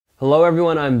Hello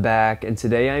everyone, I'm back, and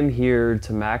today I'm here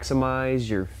to maximize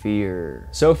your fear.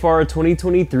 So far,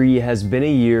 2023 has been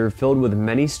a year filled with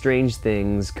many strange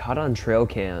things caught on trail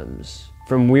cams.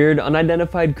 From weird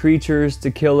unidentified creatures to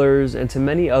killers and to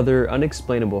many other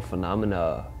unexplainable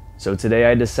phenomena. So today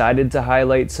I decided to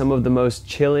highlight some of the most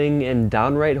chilling and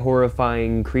downright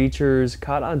horrifying creatures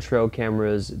caught on trail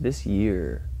cameras this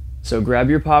year. So grab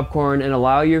your popcorn and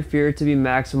allow your fear to be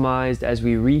maximized as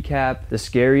we recap the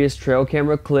scariest trail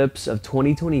camera clips of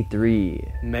 2023.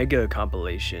 Mega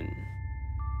compilation.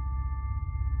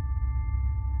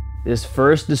 This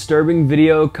first disturbing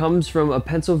video comes from a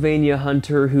Pennsylvania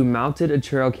hunter who mounted a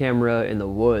trail camera in the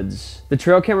woods. The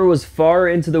trail camera was far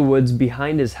into the woods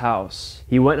behind his house.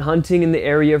 He went hunting in the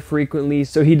area frequently,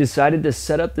 so he decided to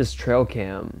set up this trail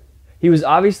cam. He was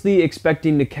obviously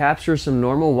expecting to capture some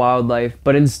normal wildlife,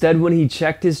 but instead when he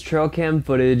checked his trail cam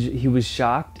footage, he was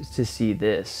shocked to see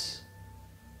this.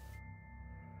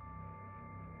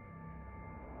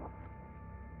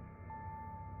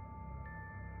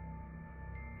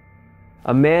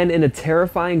 A man in a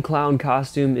terrifying clown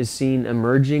costume is seen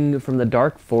emerging from the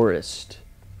dark forest.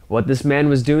 What this man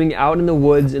was doing out in the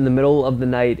woods in the middle of the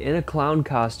night in a clown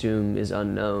costume is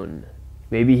unknown.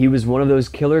 Maybe he was one of those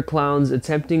killer clowns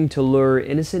attempting to lure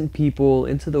innocent people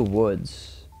into the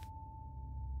woods.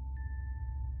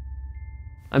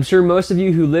 I'm sure most of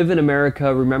you who live in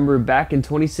America remember back in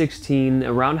 2016,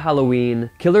 around Halloween,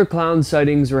 killer clown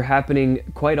sightings were happening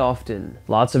quite often.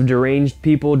 Lots of deranged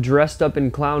people dressed up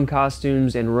in clown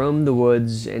costumes and roamed the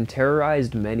woods and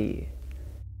terrorized many.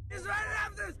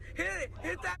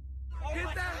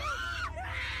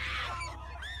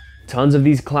 Tons of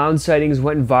these clown sightings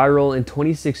went viral in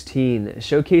 2016,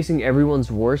 showcasing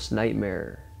everyone's worst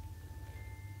nightmare.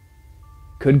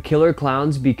 Could killer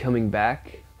clowns be coming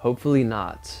back? Hopefully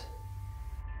not.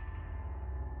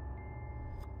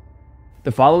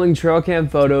 The following trail cam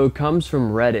photo comes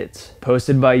from Reddit.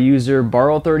 Posted by user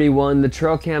Barrel31, the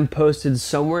trail cam posted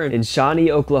somewhere in Shawnee,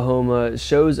 Oklahoma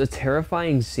shows a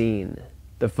terrifying scene.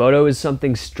 The photo is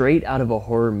something straight out of a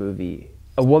horror movie.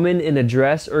 A woman in a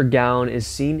dress or gown is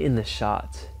seen in the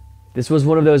shot. This was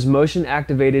one of those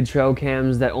motion-activated trail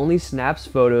cams that only snaps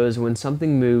photos when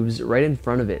something moves right in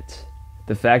front of it.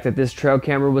 The fact that this trail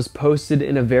camera was posted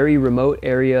in a very remote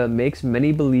area makes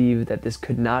many believe that this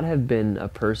could not have been a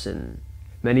person.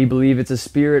 Many believe it's a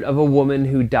spirit of a woman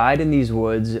who died in these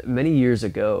woods many years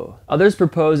ago. Others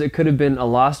propose it could have been a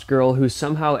lost girl who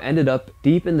somehow ended up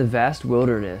deep in the vast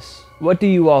wilderness. What do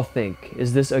you all think?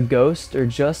 Is this a ghost or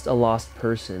just a lost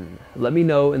person? Let me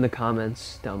know in the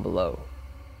comments down below.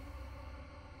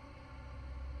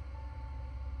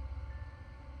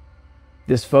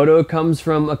 This photo comes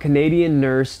from a Canadian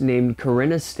nurse named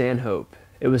Corinna Stanhope.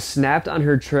 It was snapped on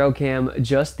her trail cam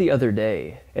just the other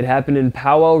day. It happened in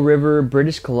Powell River,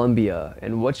 British Columbia,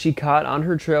 and what she caught on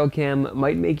her trail cam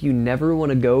might make you never want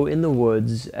to go in the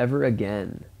woods ever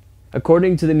again.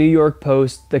 According to the New York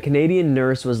Post, the Canadian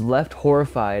nurse was left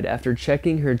horrified after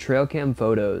checking her trail cam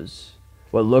photos.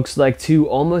 What looks like two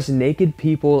almost naked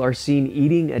people are seen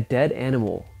eating a dead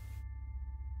animal.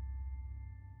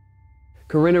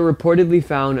 Corinna reportedly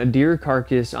found a deer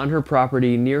carcass on her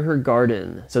property near her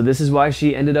garden, so this is why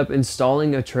she ended up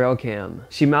installing a trail cam.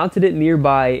 She mounted it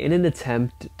nearby in an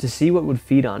attempt to see what would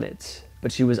feed on it,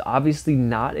 but she was obviously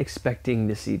not expecting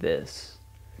to see this.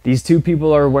 These two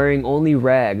people are wearing only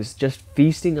rags, just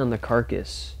feasting on the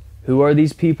carcass. Who are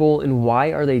these people and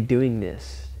why are they doing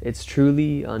this? It's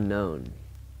truly unknown.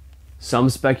 Some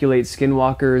speculate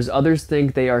skinwalkers, others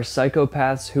think they are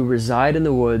psychopaths who reside in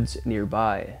the woods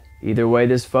nearby. Either way,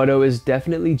 this photo is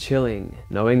definitely chilling,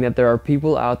 knowing that there are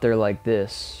people out there like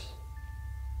this.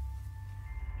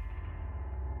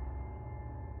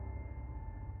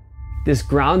 This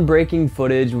groundbreaking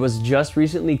footage was just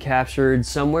recently captured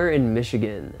somewhere in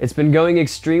Michigan. It's been going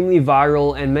extremely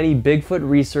viral and many Bigfoot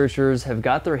researchers have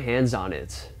got their hands on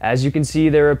it. As you can see,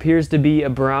 there appears to be a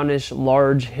brownish,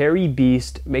 large, hairy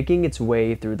beast making its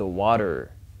way through the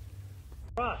water.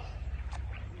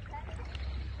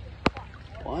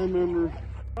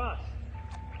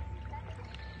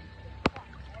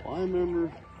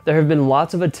 There have been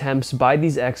lots of attempts by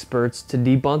these experts to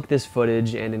debunk this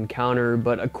footage and encounter,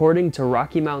 but according to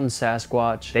Rocky Mountain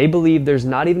Sasquatch, they believe there's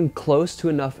not even close to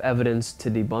enough evidence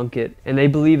to debunk it, and they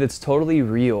believe it's totally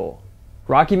real.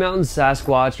 Rocky Mountain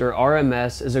Sasquatch, or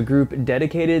RMS, is a group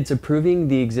dedicated to proving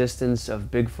the existence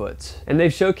of Bigfoot, and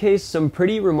they've showcased some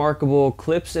pretty remarkable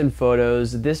clips and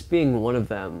photos, this being one of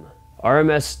them.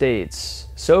 RMS states,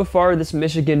 "So far this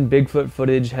Michigan Bigfoot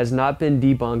footage has not been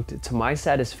debunked to my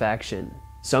satisfaction.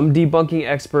 Some debunking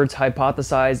experts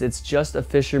hypothesize it's just a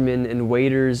fisherman in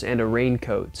waders and a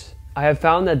raincoat. I have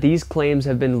found that these claims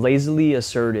have been lazily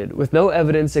asserted, with no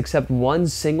evidence except one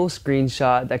single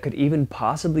screenshot that could even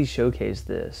possibly showcase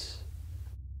this.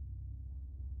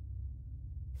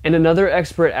 And another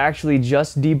expert actually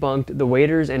just debunked the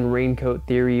waders and raincoat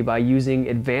theory by using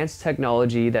advanced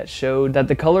technology that showed that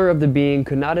the color of the being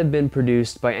could not have been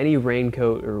produced by any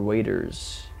raincoat or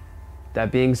waders.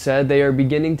 That being said, they are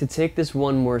beginning to take this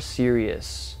one more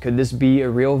serious. Could this be a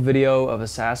real video of a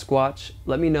Sasquatch?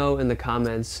 Let me know in the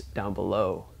comments down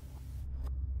below.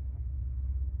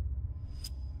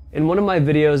 In one of my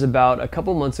videos about a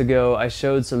couple months ago, I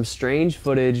showed some strange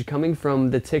footage coming from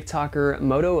the TikToker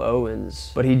Moto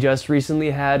Owens, but he just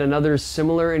recently had another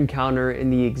similar encounter in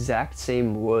the exact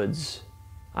same woods.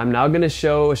 I'm now going to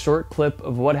show a short clip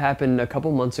of what happened a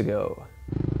couple months ago.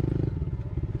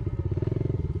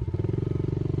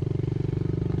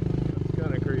 It's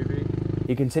kind of creepy.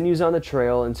 He continues on the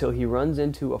trail until he runs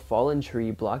into a fallen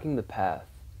tree blocking the path.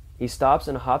 He stops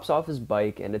and hops off his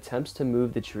bike and attempts to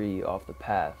move the tree off the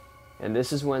path. And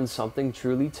this is when something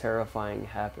truly terrifying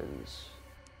happens.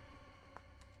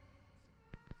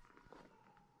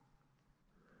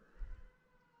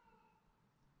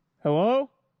 Hello?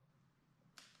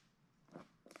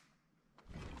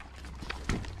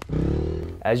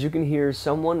 As you can hear,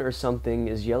 someone or something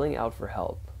is yelling out for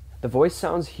help. The voice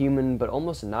sounds human, but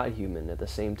almost not human at the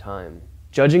same time.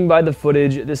 Judging by the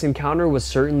footage, this encounter was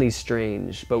certainly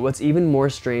strange, but what's even more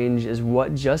strange is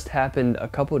what just happened a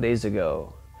couple days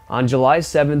ago. On July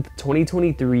 7th,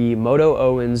 2023, Moto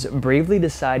Owens bravely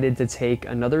decided to take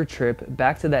another trip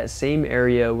back to that same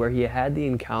area where he had the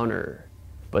encounter.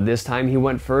 But this time he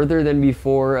went further than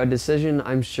before, a decision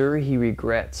I'm sure he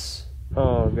regrets.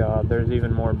 Oh god, there's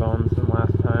even more bones than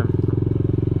last time.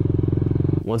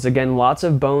 Once again, lots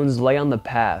of bones lay on the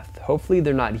path. Hopefully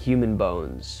they're not human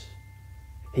bones.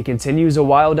 He continues a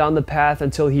while down the path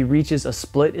until he reaches a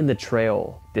split in the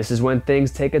trail. This is when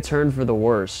things take a turn for the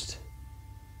worst.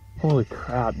 Holy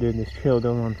crap, dude, this trail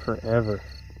goes on forever.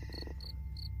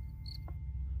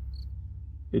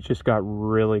 It just got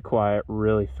really quiet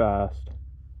really fast.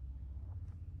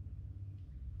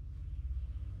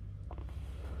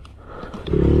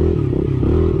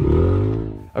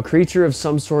 A creature of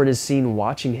some sort is seen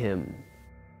watching him.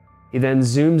 He then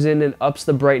zooms in and ups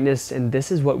the brightness, and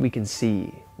this is what we can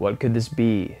see. What could this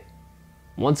be?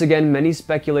 Once again, many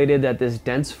speculated that this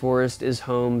dense forest is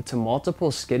home to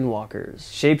multiple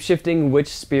skinwalkers, shape-shifting witch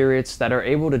spirits that are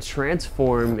able to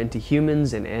transform into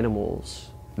humans and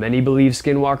animals. Many believe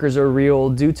skinwalkers are real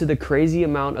due to the crazy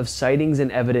amount of sightings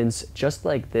and evidence just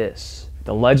like this.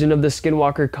 The legend of the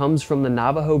skinwalker comes from the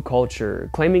Navajo culture,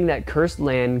 claiming that cursed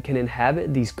land can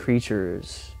inhabit these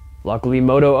creatures. Luckily,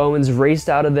 Moto Owens raced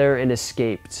out of there and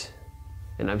escaped.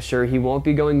 And I'm sure he won't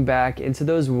be going back into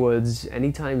those woods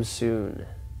anytime soon.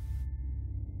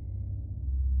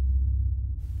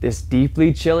 This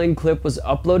deeply chilling clip was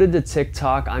uploaded to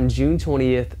TikTok on June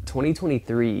 20th,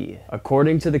 2023.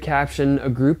 According to the caption, a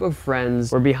group of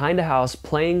friends were behind a house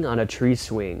playing on a tree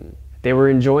swing. They were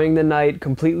enjoying the night,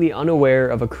 completely unaware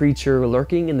of a creature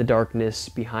lurking in the darkness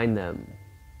behind them.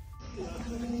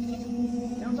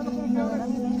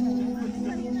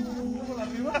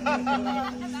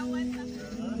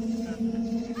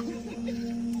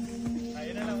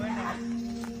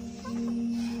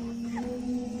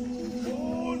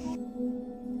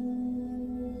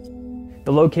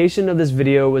 The location of this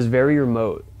video was very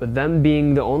remote, with them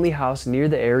being the only house near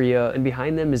the area, and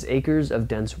behind them is acres of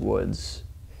dense woods.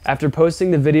 After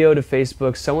posting the video to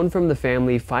Facebook, someone from the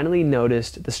family finally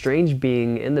noticed the strange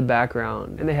being in the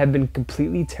background, and they have been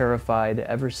completely terrified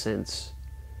ever since.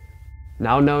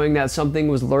 Now knowing that something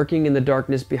was lurking in the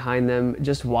darkness behind them,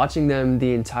 just watching them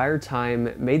the entire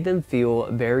time made them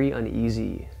feel very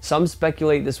uneasy. Some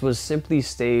speculate this was simply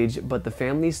staged, but the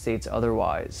family states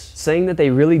otherwise, saying that they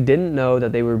really didn't know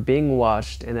that they were being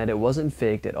watched and that it wasn't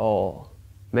faked at all.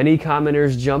 Many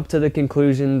commenters jumped to the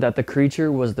conclusion that the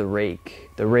creature was the rake.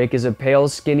 The rake is a pale,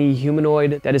 skinny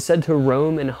humanoid that is said to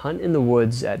roam and hunt in the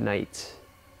woods at night.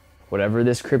 Whatever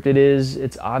this cryptid is,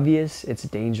 it's obvious it's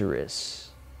dangerous.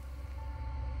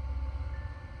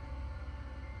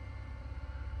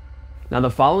 Now the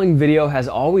following video has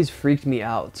always freaked me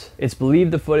out. It's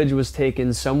believed the footage was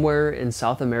taken somewhere in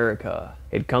South America.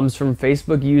 It comes from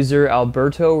Facebook user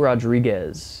Alberto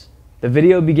Rodriguez. The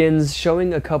video begins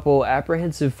showing a couple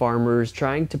apprehensive farmers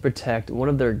trying to protect one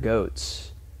of their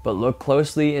goats. But look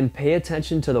closely and pay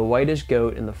attention to the whitish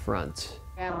goat in the front.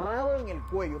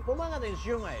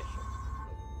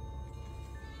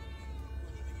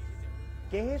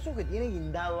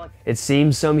 It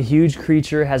seems some huge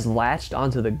creature has latched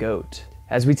onto the goat.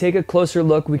 As we take a closer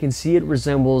look, we can see it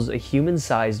resembles a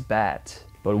human-sized bat.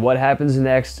 But what happens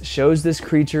next shows this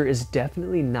creature is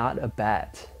definitely not a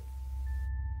bat.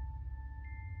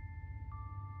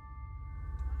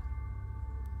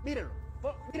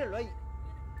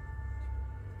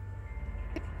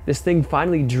 This thing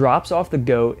finally drops off the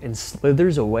goat and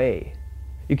slithers away.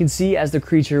 You can see as the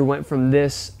creature went from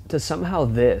this to somehow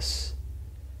this.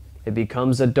 It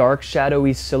becomes a dark,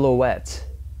 shadowy silhouette.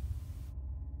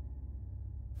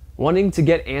 Wanting to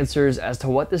get answers as to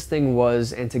what this thing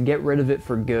was and to get rid of it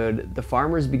for good, the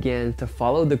farmers began to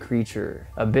follow the creature.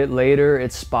 A bit later,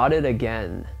 it's spotted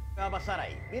again.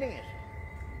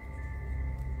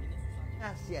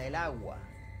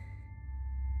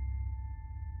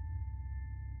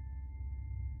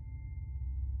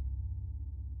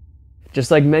 Just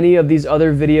like many of these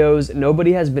other videos,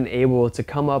 nobody has been able to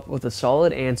come up with a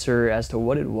solid answer as to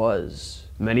what it was.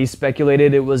 Many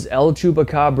speculated it was El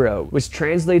Chupacabra, which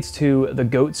translates to the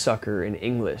goat sucker in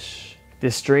English.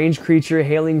 This strange creature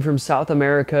hailing from South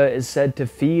America is said to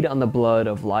feed on the blood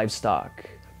of livestock.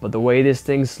 But the way this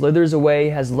thing slithers away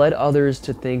has led others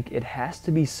to think it has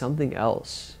to be something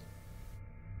else.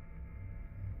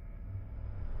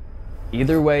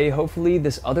 Either way, hopefully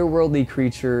this otherworldly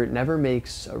creature never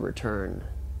makes a return.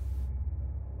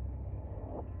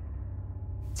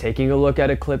 Taking a look at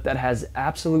a clip that has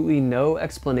absolutely no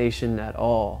explanation at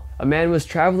all. A man was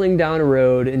traveling down a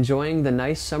road enjoying the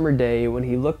nice summer day when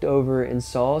he looked over and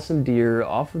saw some deer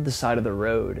off of the side of the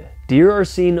road. Deer are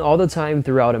seen all the time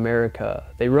throughout America.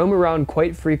 They roam around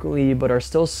quite frequently but are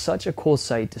still such a cool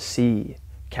sight to see.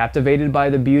 Captivated by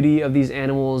the beauty of these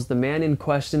animals, the man in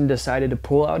question decided to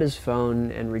pull out his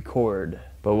phone and record.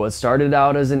 But what started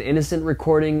out as an innocent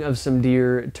recording of some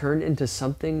deer turned into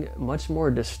something much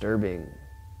more disturbing.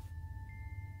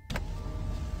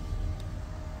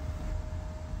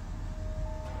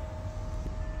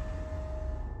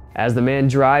 As the man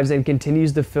drives and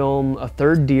continues to film, a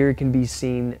third deer can be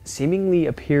seen seemingly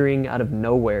appearing out of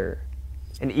nowhere.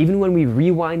 And even when we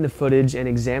rewind the footage and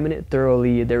examine it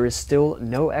thoroughly, there is still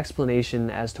no explanation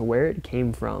as to where it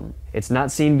came from. It's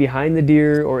not seen behind the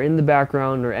deer or in the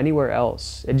background or anywhere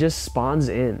else. It just spawns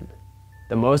in.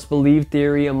 The most believed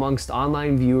theory amongst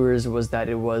online viewers was that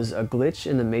it was a glitch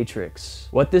in the Matrix.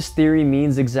 What this theory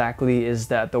means exactly is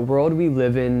that the world we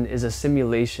live in is a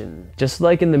simulation, just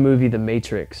like in the movie The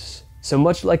Matrix. So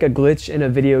much like a glitch in a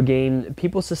video game,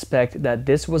 people suspect that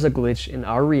this was a glitch in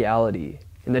our reality,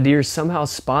 and the deer somehow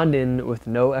spawned in with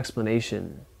no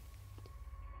explanation.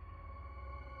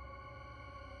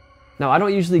 Now, I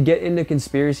don't usually get into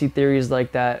conspiracy theories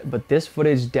like that, but this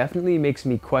footage definitely makes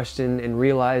me question and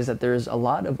realize that there's a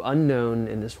lot of unknown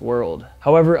in this world.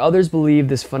 However, others believe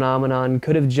this phenomenon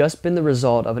could have just been the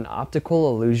result of an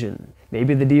optical illusion.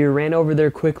 Maybe the deer ran over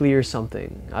there quickly or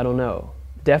something, I don't know.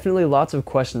 Definitely lots of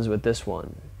questions with this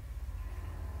one.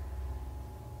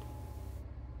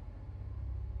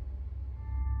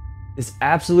 This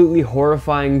absolutely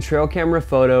horrifying trail camera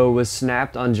photo was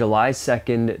snapped on July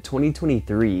 2nd,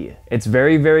 2023. It's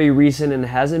very recent and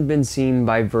hasn't been seen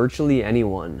by virtually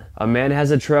anyone. A man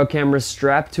has a trail camera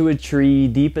strapped to a tree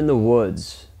deep in the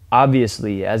woods.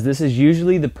 Obviously, as this is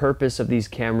usually the purpose of these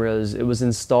cameras, it was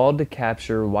installed to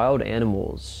capture wild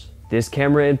animals. This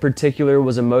camera in particular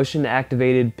was a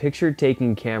motion-activated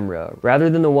picture-taking camera, rather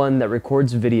than the one that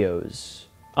records videos.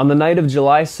 On the night of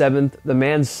July 7th, the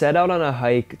man set out on a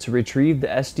hike to retrieve the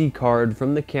SD card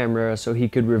from the camera so he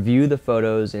could review the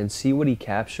photos and see what he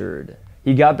captured.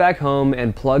 He got back home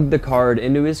and plugged the card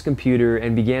into his computer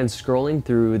and began scrolling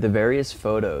through the various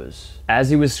photos. As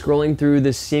he was scrolling through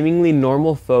the seemingly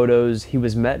normal photos, he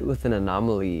was met with an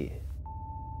anomaly.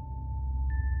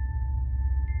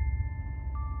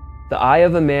 The eye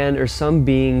of a man or some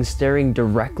being staring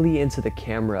directly into the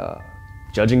camera.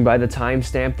 Judging by the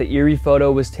timestamp, the eerie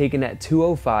photo was taken at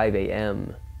 2:05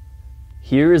 a.m.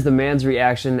 Here is the man's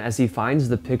reaction as he finds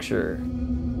the picture.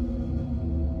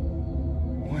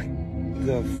 What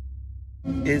the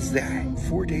is that?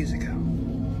 4 days ago.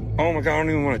 Oh my god, I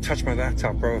don't even want to touch my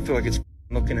laptop, bro. I feel like it's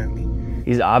looking at me.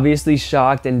 He's obviously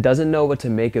shocked and doesn't know what to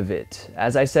make of it.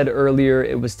 As I said earlier,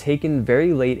 it was taken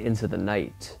very late into the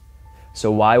night. So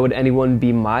why would anyone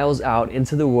be miles out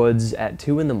into the woods at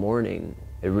 2 in the morning?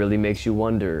 It really makes you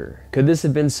wonder, could this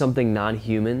have been something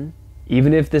non-human?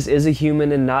 Even if this is a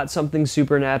human and not something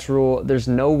supernatural, there's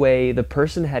no way the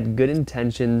person had good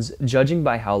intentions judging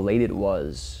by how late it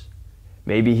was.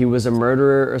 Maybe he was a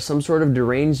murderer or some sort of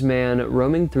deranged man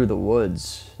roaming through the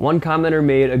woods. One commenter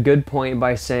made a good point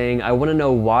by saying, "I want to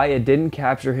know why it didn't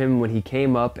capture him when he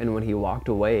came up and when he walked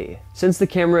away. Since the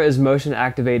camera is motion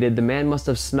activated, the man must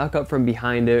have snuck up from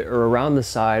behind it or around the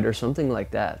side or something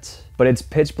like that." But it's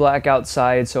pitch black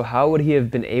outside, so how would he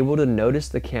have been able to notice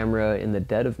the camera in the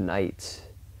dead of night?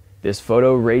 This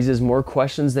photo raises more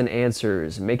questions than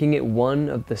answers, making it one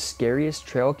of the scariest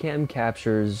trail cam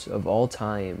captures of all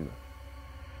time.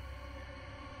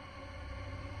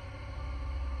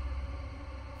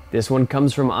 This one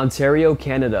comes from Ontario,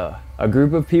 Canada. A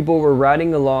group of people were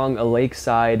riding along a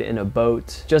lakeside in a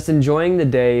boat, just enjoying the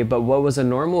day, but what was a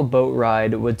normal boat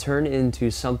ride would turn into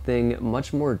something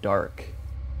much more dark.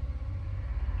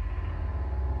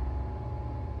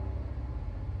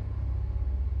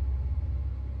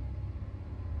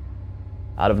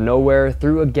 Out of nowhere,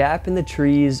 through a gap in the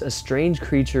trees, a strange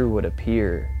creature would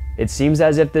appear. It seems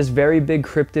as if this very big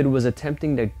cryptid was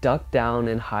attempting to duck down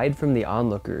and hide from the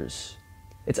onlookers.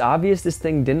 It's obvious this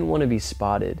thing didn't want to be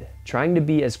spotted, trying to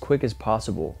be as quick as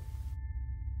possible.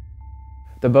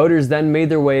 The boaters then made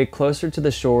their way closer to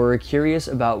the shore, curious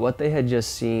about what they had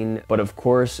just seen, but of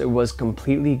course it was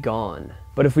completely gone.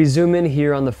 But if we zoom in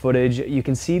here on the footage, you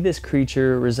can see this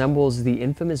creature resembles the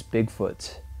infamous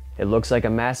Bigfoot. It looks like a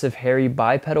massive hairy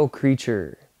bipedal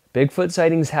creature. Bigfoot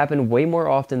sightings happen way more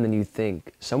often than you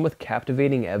think, some with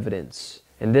captivating evidence.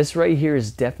 And this right here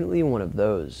is definitely one of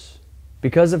those.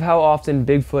 Because of how often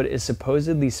Bigfoot is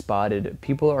supposedly spotted,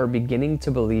 people are beginning to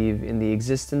believe in the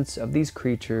existence of these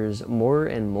creatures more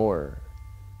and more.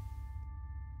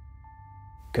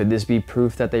 Could this be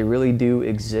proof that they really do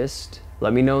exist?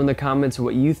 Let me know in the comments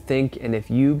what you think and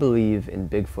if you believe in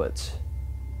Bigfoot.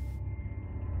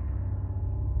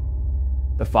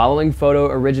 The following photo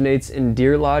originates in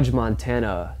Deer Lodge,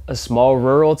 Montana, a small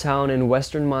rural town in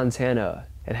western Montana.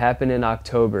 It happened in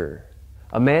October.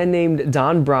 A man named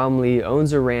Don Bromley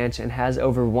owns a ranch and has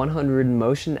over 100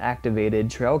 motion-activated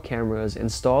trail cameras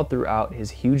installed throughout his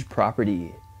huge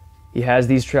property. He has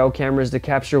these trail cameras to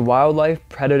capture wildlife,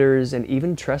 predators, and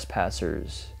even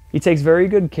trespassers. He takes very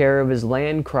good care of his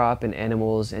land, crop, and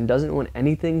animals and doesn't want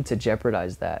anything to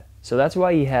jeopardize that. So that's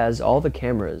why he has all the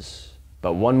cameras.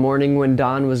 But one morning when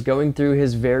Don was going through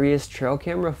his various trail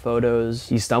camera photos,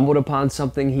 he stumbled upon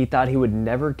something he thought he would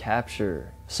never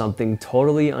capture. Something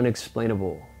totally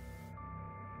unexplainable.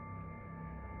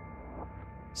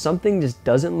 Something just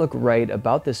doesn't look right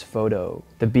about this photo.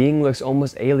 The being looks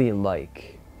almost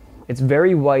alien-like. It's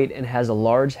very white and has a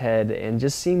large head and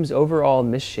just seems overall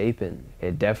misshapen.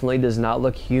 It definitely does not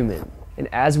look human. And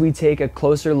as we take a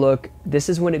closer look, this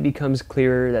is when it becomes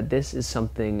clearer that this is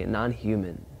something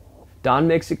non-human. Don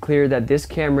makes it clear that this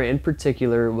camera in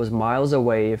particular was miles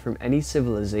away from any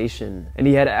civilization, and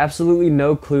he had absolutely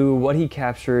no clue what he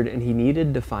captured and he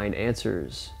needed to find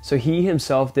answers. So he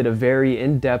himself did a very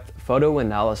in-depth photo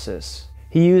analysis.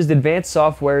 He used advanced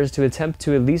softwares to attempt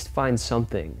to at least find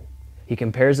something. He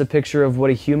compares a picture of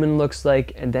what a human looks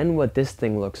like and then what this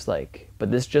thing looks like, but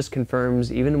this just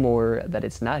confirms even more that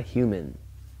it's not human.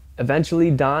 Eventually,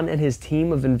 Don and his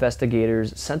team of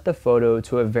investigators sent the photo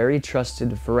to a very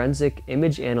trusted forensic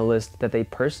image analyst that they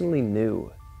personally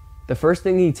knew. The first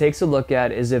thing he takes a look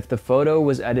at is if the photo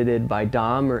was edited by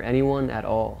Dom or anyone at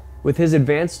all. With his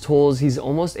advanced tools, he's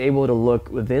almost able to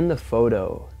look within the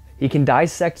photo. He can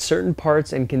dissect certain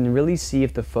parts and can really see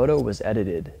if the photo was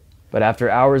edited. But after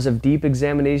hours of deep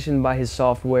examination by his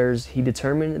softwares, he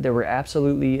determined there were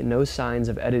absolutely no signs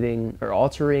of editing or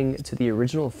altering to the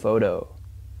original photo.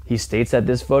 He states that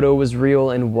this photo was real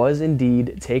and was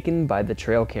indeed taken by the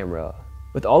trail camera.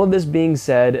 With all of this being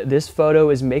said, this photo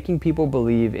is making people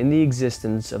believe in the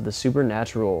existence of the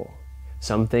supernatural.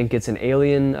 Some think it's an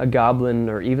alien, a goblin,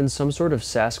 or even some sort of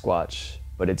Sasquatch,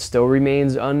 but it still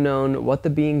remains unknown what the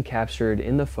being captured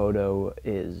in the photo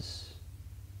is.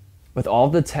 With all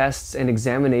the tests and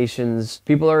examinations,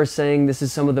 people are saying this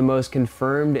is some of the most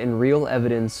confirmed and real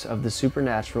evidence of the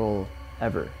supernatural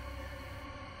ever.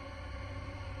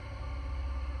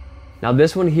 Now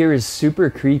this one here is super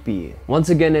creepy. Once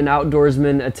again, an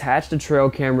outdoorsman attached a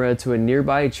trail camera to a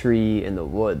nearby tree in the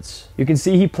woods. You can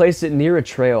see he placed it near a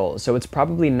trail, so it's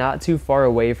probably not too far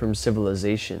away from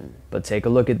civilization. But take a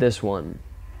look at this one.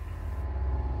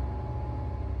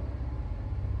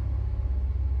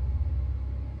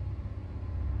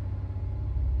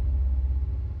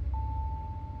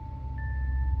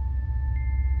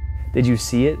 Did you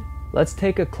see it? Let's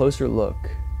take a closer look.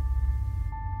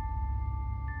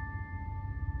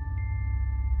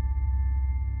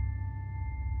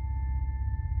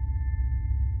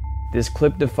 This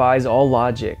clip defies all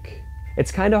logic.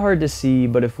 It's kinda hard to see,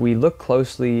 but if we look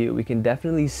closely, we can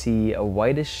definitely see a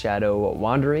whitish shadow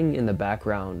wandering in the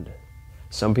background.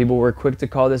 Some people were quick to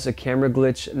call this a camera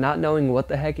glitch, not knowing what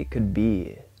the heck it could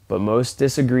be. But most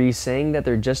disagree, saying that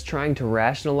they're just trying to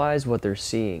rationalize what they're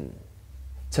seeing.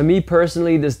 To me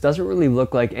personally, this doesn't really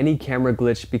look like any camera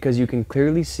glitch because you can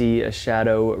clearly see a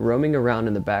shadow roaming around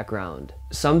in the background.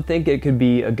 Some think it could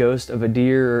be a ghost of a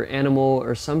deer or animal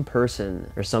or some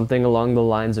person or something along the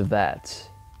lines of that.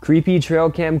 Creepy trail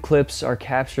cam clips are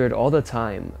captured all the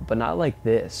time, but not like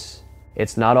this.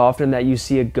 It's not often that you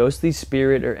see a ghostly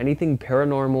spirit or anything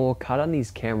paranormal caught on these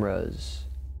cameras.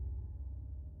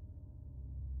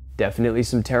 Definitely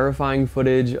some terrifying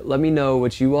footage. Let me know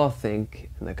what you all think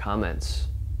in the comments.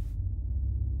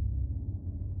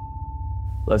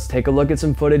 Let's take a look at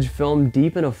some footage filmed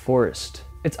deep in a forest.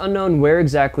 It's unknown where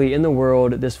exactly in the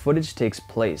world this footage takes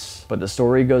place, but the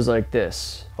story goes like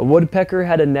this. A woodpecker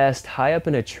had a nest high up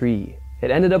in a tree. It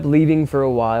ended up leaving for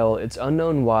a while, it's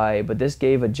unknown why, but this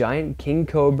gave a giant king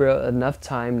cobra enough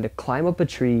time to climb up a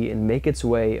tree and make its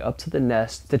way up to the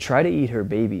nest to try to eat her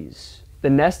babies. The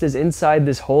nest is inside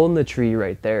this hole in the tree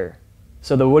right there.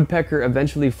 So the woodpecker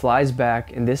eventually flies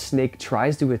back and this snake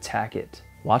tries to attack it.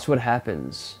 Watch what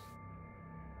happens.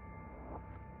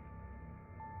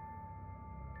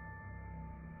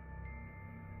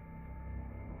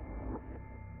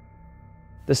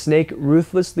 The snake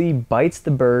ruthlessly bites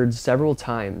the bird several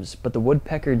times, but the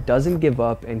woodpecker doesn't give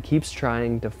up and keeps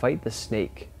trying to fight the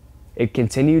snake. It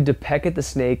continued to peck at the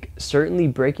snake, certainly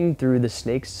breaking through the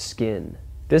snake's skin.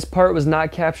 This part was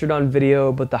not captured on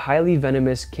video, but the highly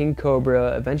venomous king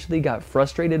cobra eventually got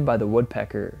frustrated by the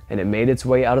woodpecker, and it made its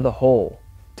way out of the hole,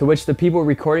 to which the people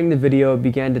recording the video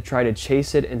began to try to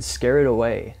chase it and scare it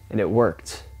away, and it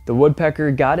worked. The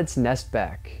woodpecker got its nest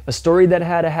back, a story that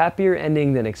had a happier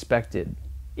ending than expected.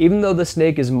 Even though the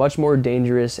snake is much more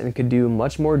dangerous and could do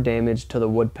much more damage to the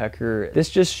woodpecker, this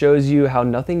just shows you how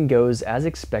nothing goes as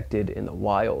expected in the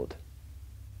wild.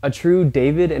 A true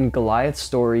David and Goliath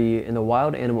story in the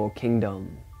wild animal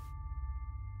kingdom.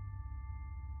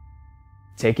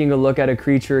 Taking a look at a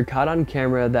creature caught on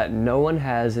camera that no one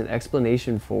has an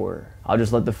explanation for. I'll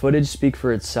just let the footage speak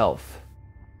for itself.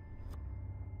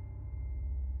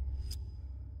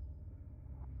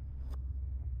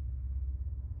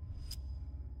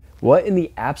 What in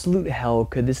the absolute hell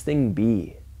could this thing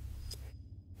be?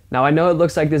 Now I know it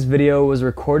looks like this video was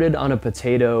recorded on a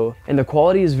potato and the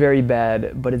quality is very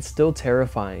bad, but it's still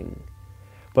terrifying.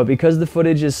 But because the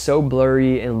footage is so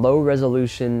blurry and low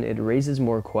resolution, it raises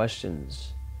more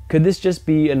questions. Could this just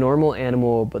be a normal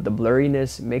animal, but the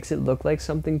blurriness makes it look like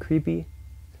something creepy?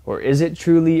 Or is it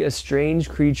truly a strange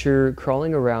creature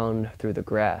crawling around through the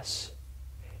grass?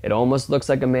 It almost looks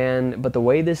like a man, but the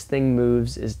way this thing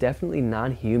moves is definitely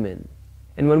non-human.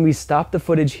 And when we stop the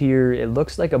footage here, it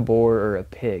looks like a boar or a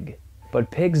pig.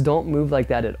 But pigs don't move like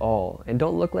that at all, and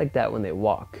don't look like that when they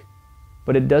walk.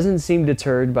 But it doesn't seem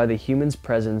deterred by the human's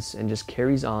presence and just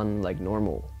carries on like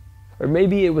normal. Or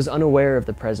maybe it was unaware of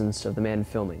the presence of the man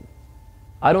filming.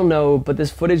 I don't know, but this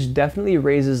footage definitely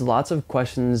raises lots of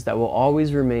questions that will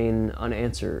always remain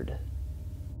unanswered.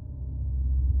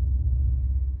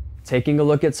 Taking a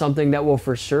look at something that will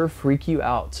for sure freak you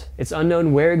out. It's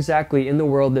unknown where exactly in the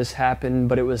world this happened,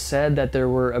 but it was said that there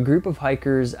were a group of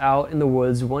hikers out in the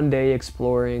woods one day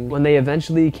exploring when they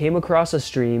eventually came across a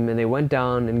stream and they went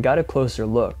down and got a closer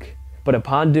look. But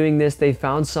upon doing this, they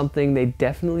found something they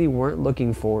definitely weren't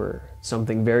looking for,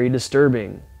 something very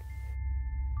disturbing.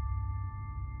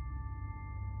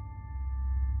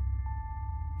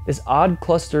 This odd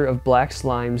cluster of black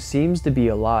slime seems to be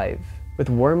alive, with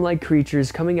worm-like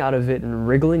creatures coming out of it and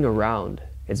wriggling around.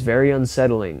 It's very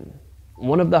unsettling.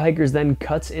 One of the hikers then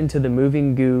cuts into the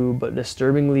moving goo, but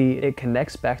disturbingly, it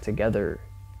connects back together.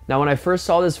 Now when I first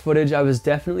saw this footage, I was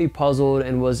definitely puzzled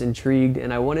and was intrigued,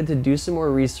 and I wanted to do some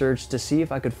more research to see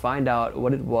if I could find out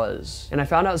what it was. And I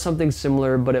found out something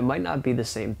similar, but it might not be the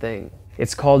same thing.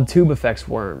 It's called tubifex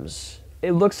worms.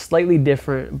 It looks slightly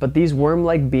different, but these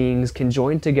worm-like beings can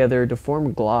join together to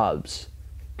form globs.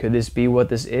 Could this be what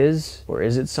this is, or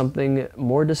is it something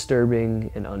more disturbing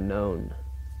and unknown?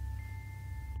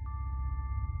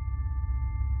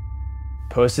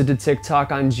 Posted to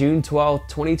TikTok on June 12,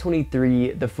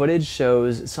 2023, the footage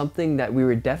shows something that we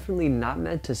were definitely not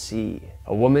meant to see.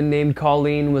 A woman named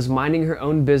Colleen was minding her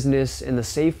own business in the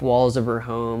safe walls of her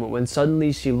home when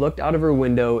suddenly she looked out of her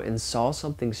window and saw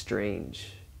something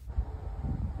strange.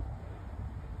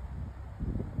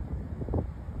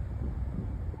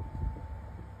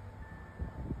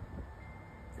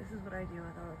 This is what I deal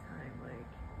with all the time,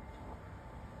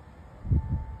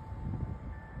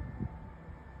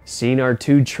 Seen are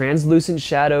two translucent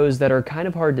shadows that are kind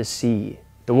of hard to see.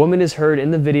 The woman is heard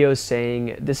in the video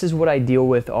saying, "This is what I deal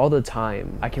with all the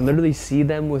time. I can literally see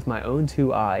them with my own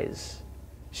two eyes."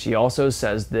 She also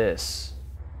says this.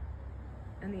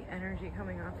 and the energy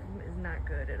coming off of them is not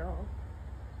good at all.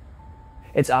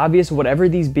 It's obvious whatever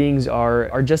these beings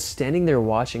are just standing there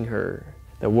watching her.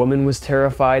 The woman was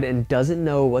terrified and doesn't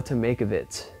know what to make of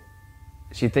it.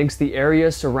 She thinks the area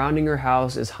surrounding her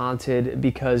house is haunted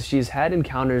because she's had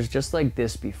encounters just like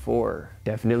this before.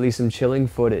 Definitely some chilling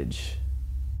footage.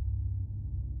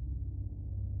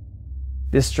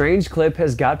 This strange clip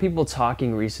has got people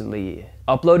talking recently.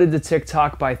 Uploaded to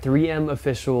TikTok by 3M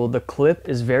Official, the clip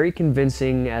is very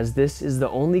convincing as this is the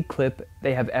only clip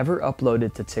they have ever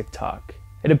uploaded to TikTok.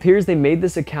 It appears they made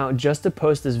this account just to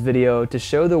post this video to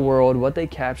show the world what they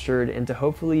captured and to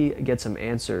hopefully get some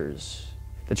answers.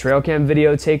 The trail cam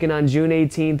video taken on June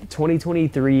 18th,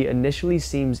 2023 initially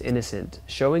seems innocent,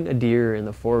 showing a deer in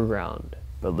the foreground.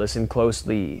 But listen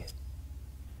closely.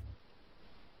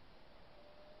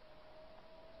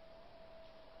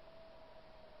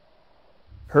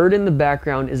 Heard in the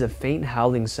background is a faint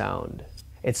howling sound.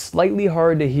 It's slightly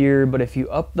hard to hear, but if you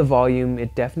up the volume,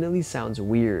 it definitely sounds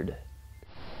weird.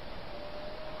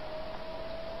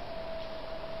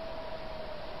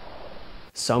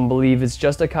 Some believe it's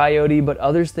just a coyote, but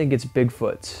others think it's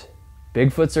Bigfoot.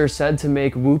 Bigfoots are said to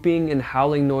make whooping and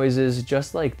howling noises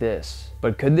just like this.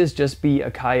 But could this just be a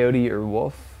coyote or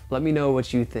wolf? Let me know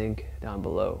what you think down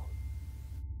below.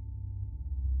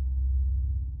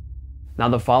 Now,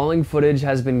 the following footage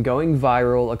has been going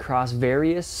viral across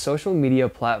various social media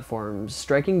platforms,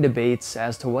 striking debates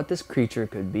as to what this creature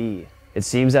could be. It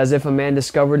seems as if a man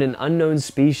discovered an unknown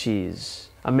species.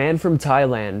 A man from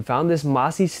Thailand found this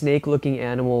mossy snake-looking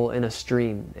animal in a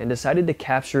stream and decided to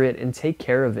capture it and take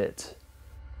care of it.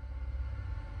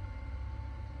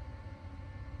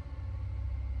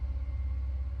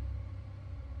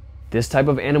 This type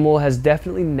of animal has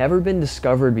definitely never been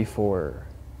discovered before.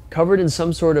 Covered in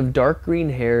some sort of dark green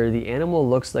hair, the animal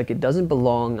looks like it doesn't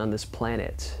belong on this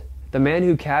planet. The man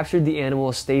who captured the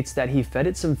animal states that he fed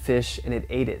it some fish and it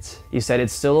ate it. He said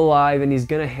it's still alive and he's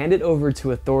gonna hand it over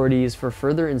to authorities for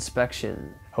further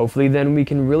inspection. Hopefully then we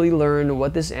can really learn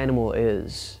what this animal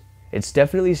is. It's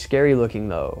definitely scary looking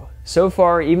though. So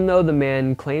far, even though the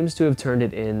man claims to have turned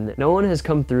it in, no one has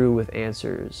come through with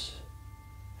answers.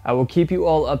 I will keep you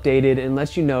all updated and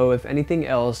let you know if anything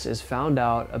else is found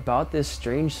out about this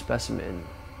strange specimen.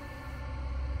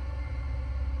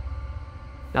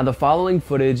 Now, the following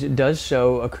footage does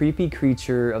show a creepy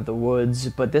creature of the woods,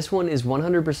 but this one is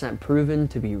 100% proven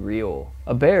to be real.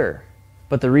 A bear.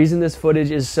 But the reason this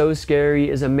footage is so scary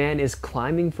is a man is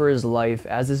climbing for his life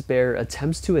as this bear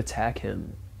attempts to attack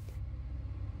him.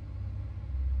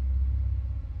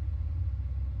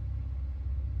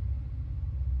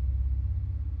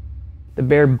 The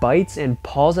bear bites and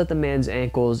paws at the man's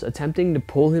ankles, attempting to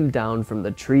pull him down from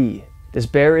the tree. This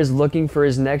bear is looking for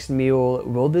his next meal.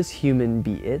 Will this human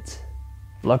be it?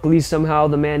 Luckily, somehow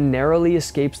the man narrowly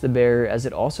escapes the bear as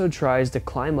it also tries to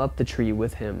climb up the tree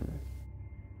with him.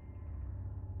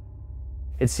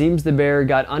 It seems the bear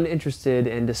got uninterested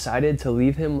and decided to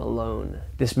leave him alone.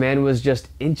 This man was just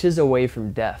inches away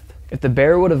from death. If the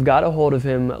bear would have got a hold of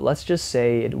him, let's just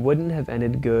say it wouldn't have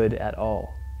ended good at all.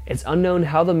 It's unknown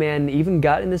how the man even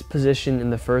got in this position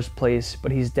in the first place,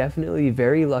 but he's definitely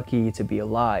very lucky to be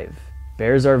alive.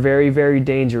 Bears are very, very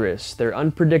dangerous. Their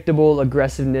unpredictable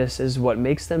aggressiveness is what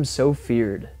makes them so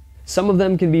feared. Some of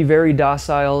them can be very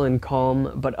docile and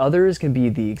calm, but others can be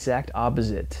the exact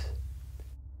opposite.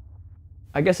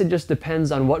 I guess it just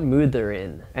depends on what mood they're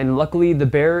in. And luckily, the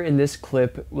bear in this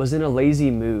clip was in a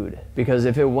lazy mood, because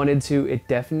if it wanted to, it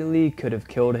definitely could have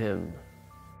killed him.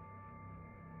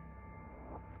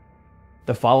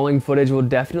 The following footage will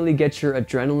definitely get your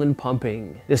adrenaline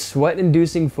pumping. This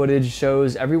sweat-inducing footage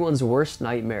shows everyone's worst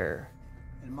nightmare.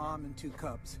 And mom and 2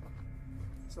 cubs.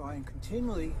 So I am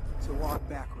continually to walk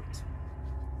backwards.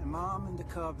 And mom and the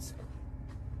cubs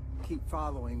keep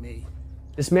following me.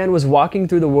 This man was walking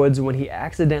through the woods when he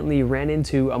accidentally ran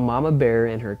into a mama bear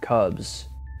and her cubs.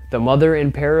 The mother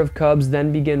and pair of cubs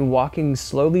then begin walking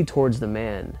slowly towards the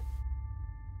man.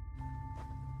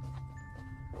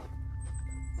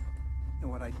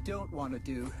 What I don't want to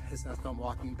do, as I'm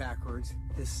walking backwards,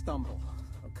 is stumble.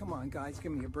 Oh, come on, guys,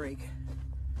 give me a break.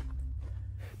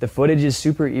 The footage is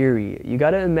super eerie. You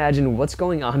gotta imagine what's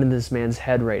going on in this man's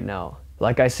head right now.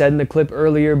 Like I said in the clip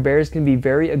earlier, bears can be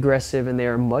very aggressive and they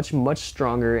are much, much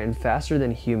stronger and faster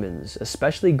than humans,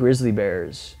 especially grizzly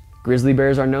bears. Grizzly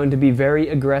bears are known to be very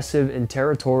aggressive and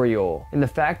territorial, and the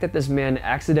fact that this man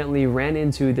accidentally ran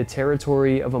into the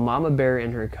territory of a mama bear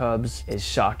and her cubs is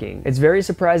shocking. It's very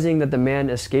surprising that the man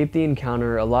escaped the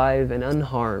encounter alive and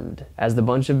unharmed, as the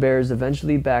bunch of bears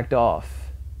eventually backed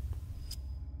off.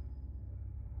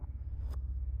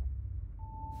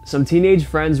 Some teenage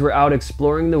friends were out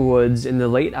exploring the woods in the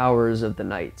late hours of the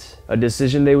night, a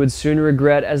decision they would soon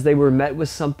regret as they were met with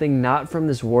something not from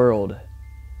this world.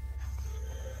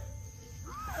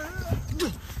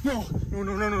 No.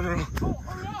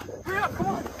 Hurry up, come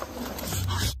on.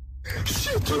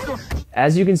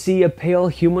 As you can see, a pale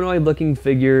humanoid-looking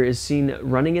figure is seen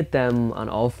running at them on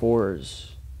all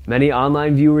fours. Many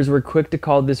online viewers were quick to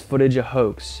call this footage a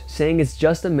hoax, saying it's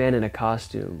just a man in a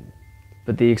costume.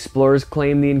 But the explorers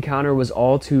claim the encounter was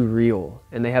all too real,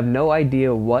 and they have no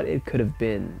idea what it could have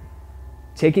been.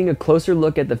 Taking a closer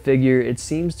look at the figure, it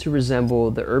seems to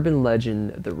resemble the urban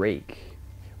legend, the Rake,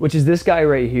 which is this guy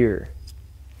right here.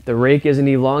 The Rake is an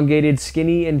elongated,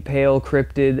 skinny, and pale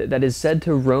cryptid that is said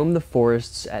to roam the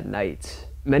forests at night.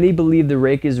 Many believe the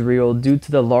Rake is real due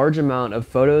to the large amount of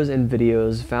photos and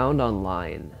videos found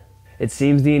online. It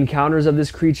seems the encounters of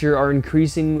this creature are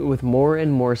increasing with more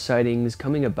and more sightings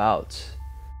coming about.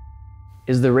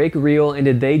 Is the Rake real, and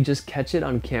did they just catch it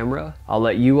on camera? I'll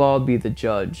let you all be the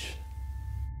judge.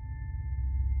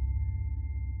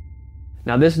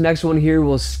 Now this next one here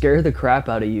will scare the crap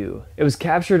out of you. It was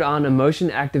captured on a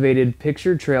motion-activated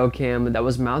picture trail cam that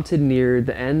was mounted near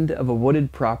the end of a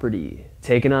wooded property.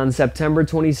 Taken on September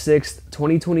 26th,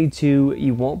 2022,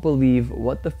 you won't believe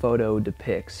what the photo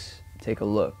depicts. Take a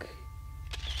look.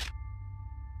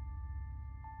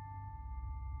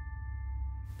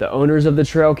 The owners of the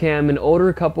trail cam, an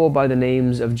older couple by the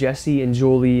names of Jesse and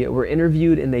Julie, were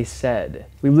interviewed and they said,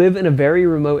 "We live in a very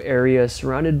remote area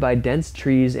surrounded by dense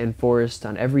trees and forest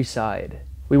on every side.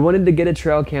 We wanted to get a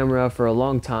trail camera for a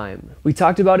long time. We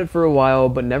talked about it for a while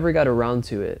but never got around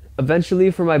to it.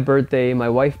 Eventually for my birthday, my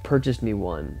wife purchased me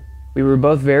one. We were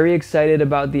both very excited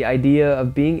about the idea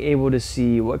of being able to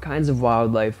see what kinds of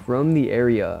wildlife roam the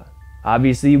area.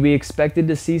 Obviously, we expected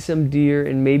to see some deer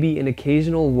and maybe an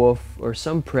occasional wolf or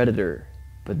some predator,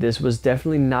 but this was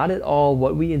definitely not at all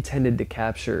what we intended to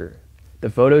capture. The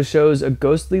photo shows a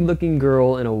ghostly looking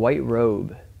girl in a white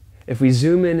robe. If we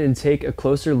zoom in and take a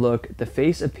closer look, the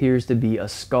face appears to be a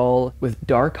skull with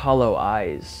dark hollow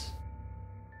eyes.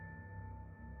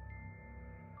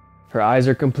 Her eyes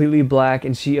are completely black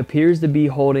and she appears to be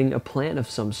holding a plant of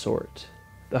some sort.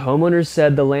 The homeowners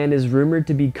said the land is rumored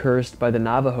to be cursed by the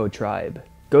Navajo tribe.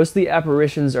 Ghostly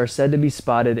apparitions are said to be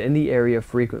spotted in the area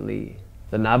frequently.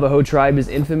 The Navajo tribe is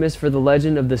infamous for the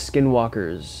legend of the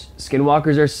skinwalkers.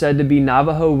 Skinwalkers are said to be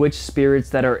Navajo witch spirits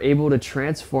that are able to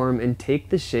transform and take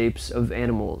the shapes of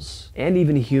animals, and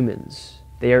even humans.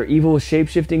 They are evil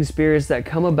shape-shifting spirits that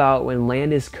come about when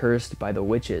land is cursed by the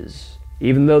witches.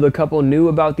 Even though the couple knew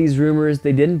about these rumors,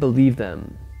 they didn't believe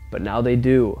them, but now they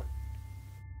do.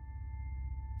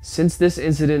 Since this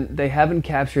incident, they haven't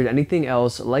captured anything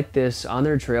else like this on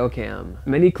their trail cam.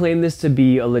 Many claim this to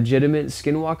be a legitimate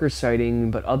skinwalker sighting,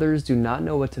 but others do not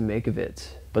know what to make of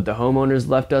it. But the homeowners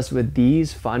left us with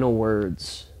these final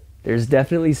words. There's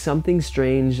definitely something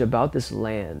strange about this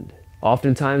land.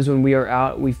 Oftentimes when we are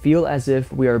out, we feel as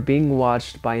if we are being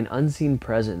watched by an unseen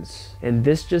presence, and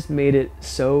this just made it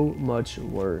so much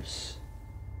worse.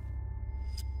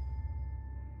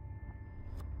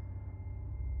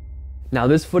 Now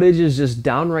this footage is just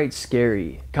downright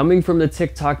scary. Coming from the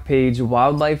TikTok page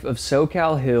Wildlife of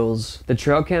SoCal Hills, the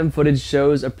trail cam footage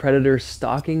shows a predator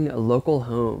stalking a local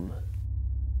home.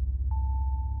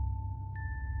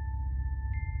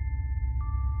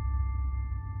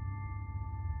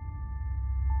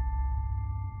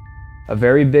 A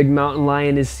very big mountain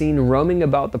lion is seen roaming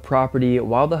about the property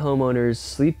while the homeowners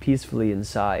sleep peacefully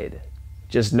inside.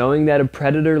 Just knowing that a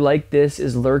predator like this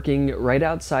is lurking right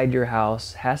outside your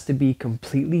house has to be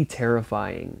completely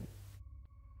terrifying.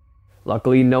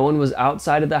 Luckily, no one was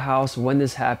outside of the house when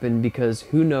this happened because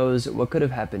who knows what could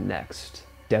have happened next.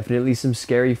 Definitely some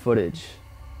scary footage.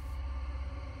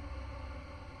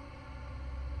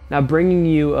 Now bringing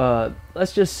you a,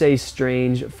 let's just say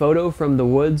strange, photo from the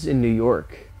woods in New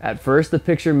York. At first the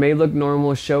picture may look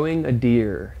normal showing a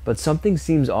deer, but something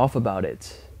seems off about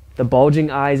it. The bulging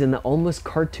eyes and the almost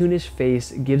cartoonish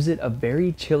face gives it a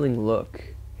very chilling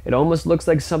look. It almost looks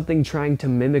like something trying to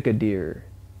mimic a deer.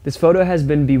 This photo has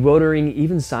been bewildering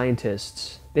even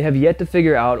scientists. They have yet to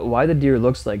figure out why the deer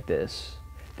looks like this.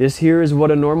 This here is what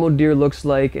a normal deer looks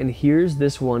like, and here's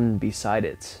this one beside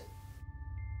it.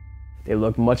 They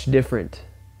look much different.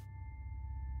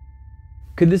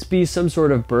 Could this be some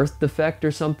sort of birth defect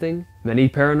or something? Many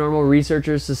paranormal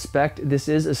researchers suspect this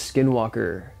is a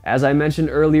skinwalker. As I mentioned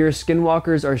earlier,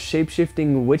 skinwalkers are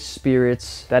shape-shifting witch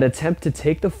spirits that attempt to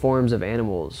take the forms of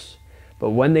animals.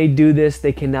 But when they do this,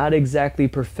 they cannot exactly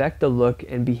perfect the look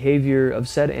and behavior of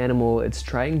said animal it's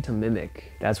trying to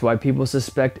mimic. That's why people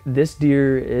suspect this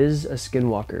deer is a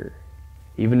skinwalker.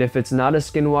 Even if it's not a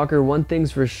skinwalker, one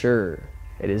thing's for sure.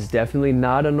 It is definitely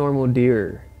not a normal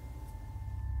deer.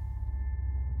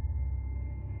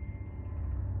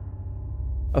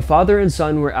 A father and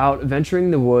son were out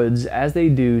venturing the woods as they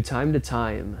do time to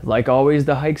time. Like always,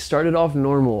 the hike started off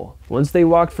normal. Once they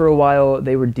walked for a while,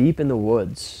 they were deep in the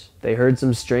woods. They heard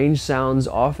some strange sounds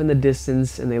off in the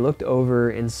distance and they looked over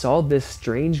and saw this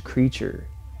strange creature.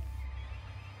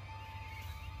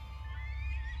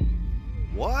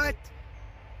 What?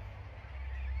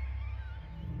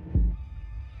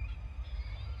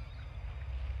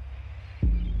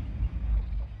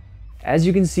 As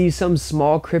you can see, some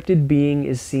small cryptid being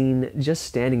is seen just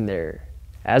standing there.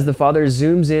 As the father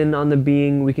zooms in on the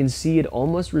being, we can see it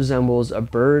almost resembles a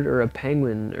bird or a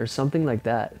penguin or something like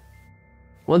that.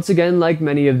 Once again, like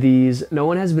many of these, no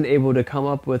one has been able to come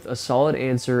up with a solid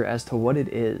answer as to what it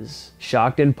is.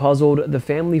 Shocked and puzzled, the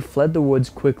family fled the woods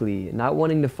quickly, not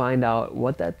wanting to find out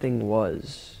what that thing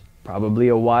was. Probably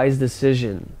a wise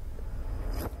decision.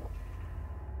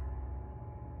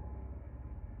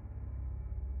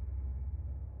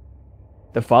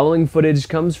 The following footage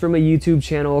comes from a YouTube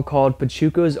channel called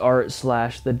Pachuco's Art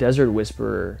 / The Desert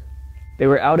Whisperer. They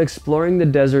were out exploring the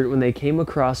desert when they came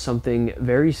across something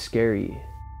very scary.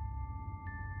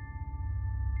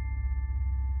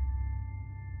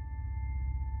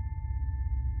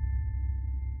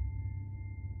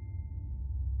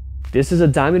 This is a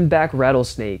diamondback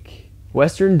rattlesnake.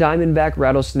 Western diamondback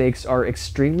rattlesnakes are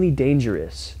extremely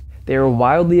dangerous. They are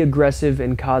wildly aggressive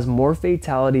and cause more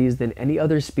fatalities than any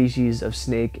other species of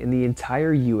snake in the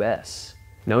entire US.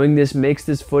 Knowing this makes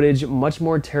this footage much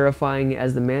more terrifying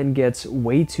as the man gets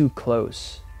way too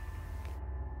close.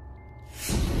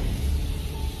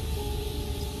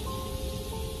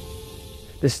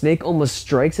 The snake almost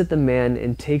strikes at the man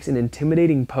and takes an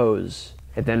intimidating pose.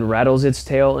 It then rattles its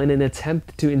tail in an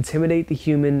attempt to intimidate the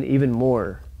human even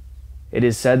more. It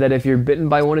is said that if you're bitten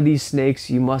by one of these snakes,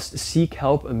 you must seek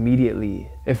help immediately.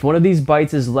 If one of these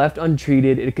bites is left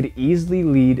untreated, it could easily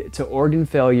lead to organ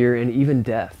failure and even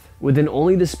death, within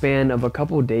only the span of a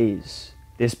couple days.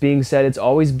 This being said, it's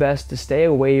always best to stay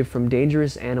away from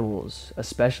dangerous animals,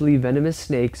 especially venomous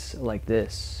snakes like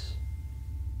this.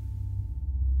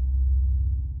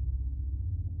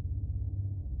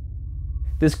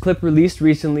 This clip released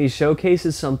recently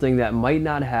showcases something that might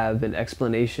not have an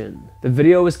explanation. The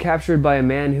video was captured by a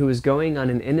man who was going on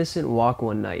an innocent walk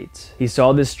one night. He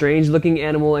saw this strange looking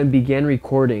animal and began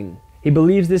recording. He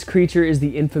believes this creature is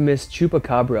the infamous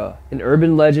chupacabra, an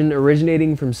urban legend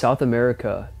originating from South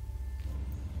America.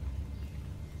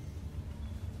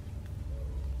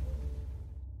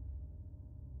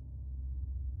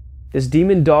 This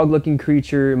demon dog looking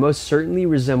creature most certainly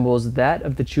resembles that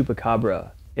of the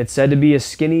chupacabra. It's said to be a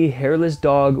skinny, hairless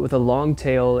dog with a long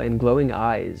tail and glowing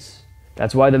eyes.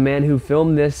 That's why the man who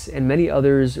filmed this and many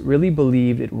others really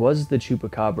believed it was the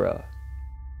chupacabra.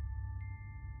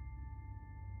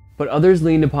 But others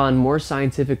leaned upon more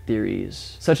scientific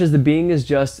theories, such as the being is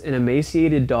just an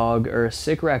emaciated dog or a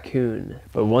sick raccoon.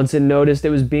 But once it noticed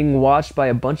it was being watched by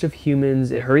a bunch of humans,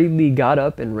 it hurriedly got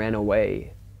up and ran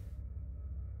away.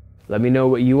 Let me know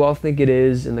what you all think it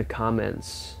is in the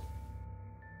comments.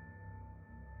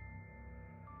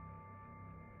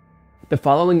 The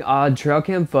following odd trail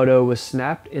cam photo was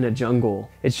snapped in a jungle.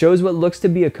 It shows what looks to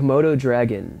be a Komodo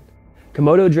dragon.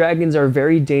 Komodo dragons are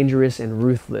very dangerous and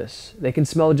ruthless. They can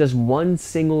smell just one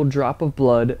single drop of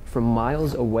blood from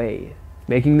miles away,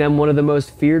 making them one of the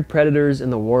most feared predators in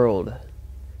the world.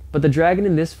 But the dragon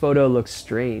in this photo looks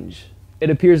strange. It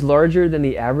appears larger than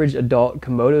the average adult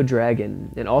Komodo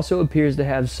dragon and also appears to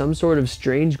have some sort of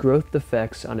strange growth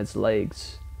defects on its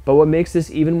legs. But what makes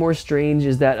this even more strange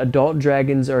is that adult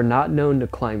dragons are not known to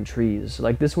climb trees,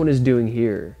 like this one is doing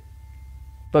here.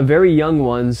 But very young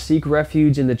ones seek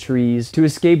refuge in the trees to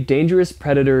escape dangerous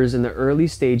predators in the early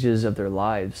stages of their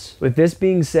lives. With this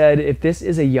being said, if this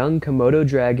is a young Komodo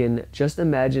dragon, just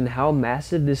imagine how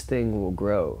massive this thing will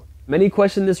grow. Many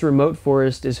question this remote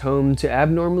forest is home to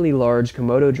abnormally large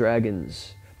Komodo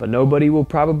dragons, but nobody will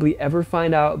probably ever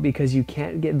find out because you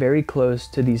can't get very close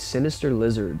to these sinister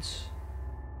lizards.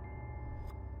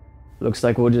 Looks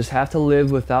like we'll just have to live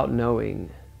without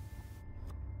knowing.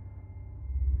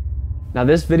 Now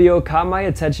this video caught my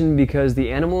attention because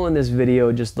the animal in this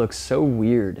video just looks so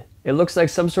weird. It looks like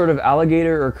some sort of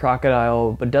alligator or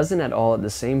crocodile, but doesn't at all at the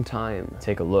same time.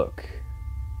 Take a look.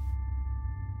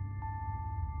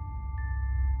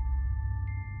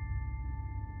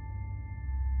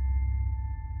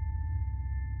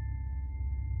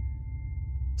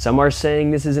 Some are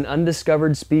saying this is an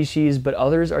undiscovered species, but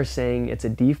others are saying it's a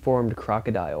deformed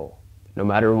crocodile. No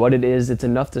matter what it is, it's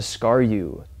enough to scar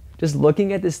you. Just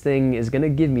looking at this thing is gonna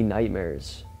give me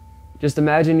nightmares. Just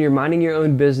imagine you're minding your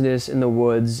own business in the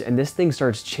woods and this thing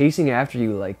starts chasing after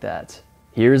you like that.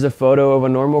 Here's a photo of a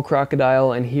normal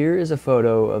crocodile and here is a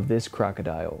photo of this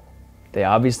crocodile. They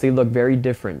obviously look very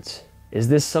different. Is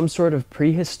this some sort of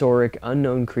prehistoric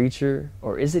unknown creature,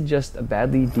 or is it just a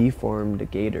badly deformed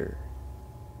gator?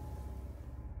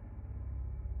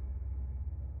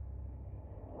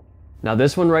 Now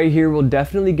this one right here will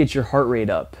definitely get your heart rate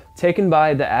up. Taken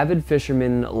by the avid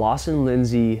fisherman Lawson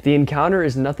Lindsay, the encounter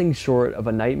is nothing short of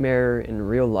a nightmare in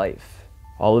real life.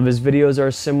 All of his videos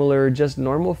are similar, just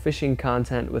normal fishing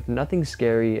content with nothing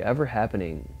scary ever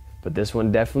happening. But this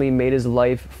one definitely made his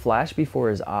life flash before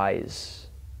his eyes.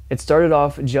 It started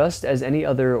off just as any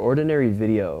other ordinary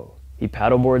video. He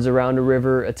paddleboards around a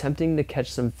river attempting to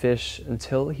catch some fish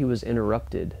until he was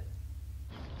interrupted.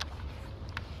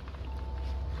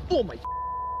 Oh my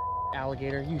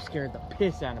alligator, you scared the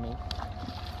piss out of me.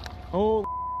 Oh.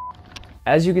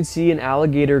 As you can see, an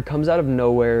alligator comes out of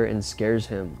nowhere and scares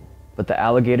him. But the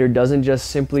alligator doesn't just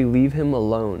simply leave him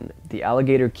alone. The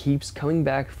alligator keeps coming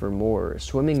back for more,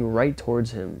 swimming right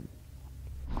towards him.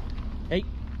 Hey.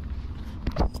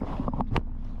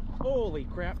 Holy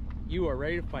crap, you are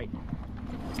ready to fight.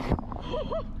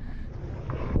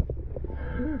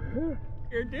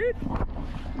 Here, dude.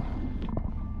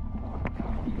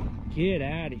 Get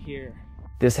out of here.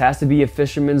 This has to be a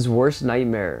fisherman's worst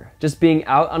nightmare. Just being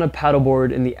out on a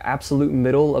paddleboard in the absolute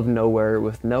middle of nowhere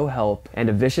with no help, and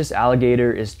a vicious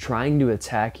alligator is trying to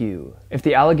attack you. If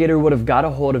the alligator would have got a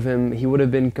hold of him, he would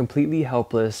have been completely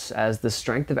helpless, as the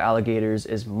strength of alligators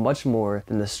is much more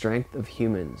than the strength of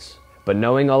humans. But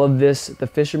knowing all of this, the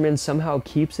fisherman somehow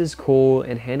keeps his cool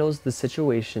and handles the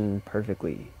situation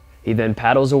perfectly. He then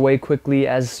paddles away quickly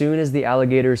as soon as the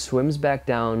alligator swims back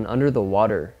down under the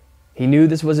water. He knew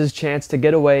this was his chance to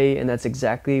get away, and that's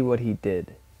exactly what he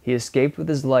did. He escaped with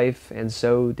his life, and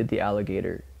so did the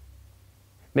alligator.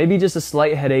 Maybe just a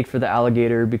slight headache for the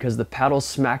alligator because the paddle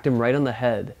smacked him right on the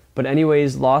head. But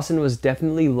anyways, Lawson was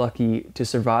definitely lucky to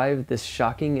survive this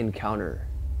shocking encounter.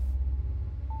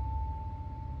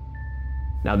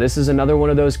 Now this is another one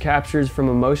of those captures from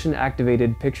a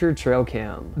motion-activated picture trail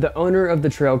cam. The owner of the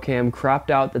trail cam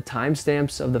cropped out the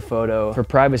timestamps of the photo for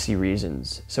privacy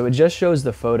reasons, so it just shows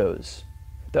the photos.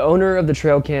 The owner of the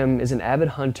trail cam is an avid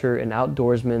hunter and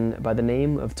outdoorsman by the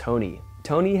name of Tony.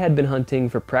 Tony had been hunting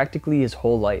for practically his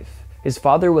whole life. His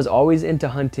father was always into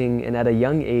hunting and at a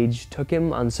young age took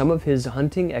him on some of his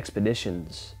hunting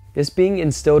expeditions. This being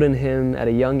instilled in him at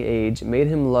a young age made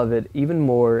him love it even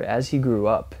more as he grew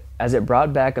up, as it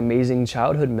brought back amazing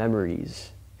childhood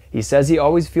memories. He says he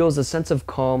always feels a sense of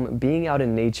calm being out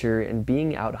in nature and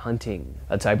being out hunting,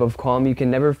 a type of calm you can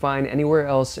never find anywhere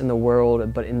else in the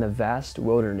world but in the vast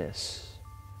wilderness.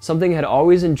 Something had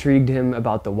always intrigued him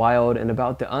about the wild and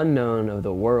about the unknown of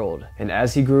the world, and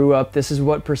as he grew up, this is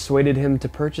what persuaded him to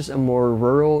purchase a more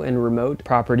rural and remote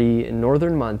property in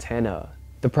northern Montana.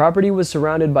 The property was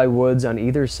surrounded by woods on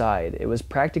either side. It was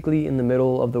practically in the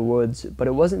middle of the woods, but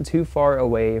it wasn't too far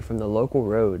away from the local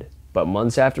road. But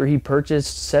months after he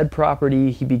purchased said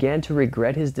property, he began to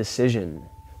regret his decision.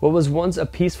 What was once a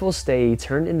peaceful stay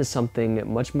turned into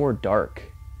something much more dark.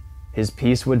 His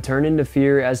peace would turn into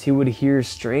fear as he would hear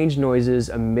strange noises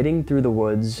emitting through the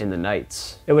woods in the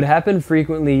nights. It would happen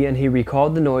frequently, and he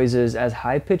recalled the noises as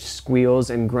high-pitched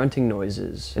squeals and grunting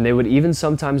noises, and they would even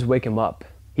sometimes wake him up.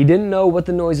 He didn't know what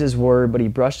the noises were, but he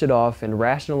brushed it off and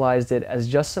rationalized it as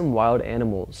just some wild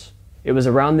animals. It was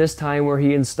around this time where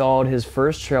he installed his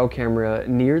first trail camera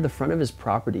near the front of his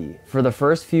property. For the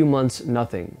first few months,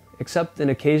 nothing, except an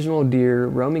occasional deer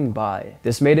roaming by.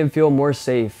 This made him feel more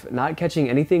safe, not catching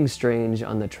anything strange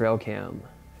on the trail cam.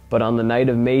 But on the night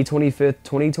of May 25th,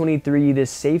 2023, this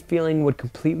safe feeling would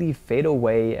completely fade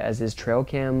away as his trail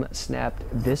cam snapped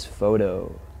this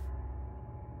photo.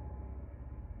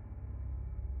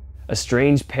 A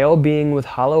strange pale being with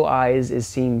hollow eyes is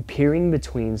seen peering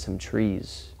between some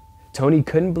trees. Tony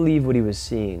couldn't believe what he was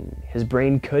seeing. His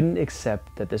brain couldn't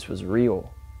accept that this was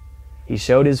real. He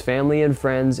showed his family and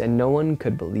friends and no one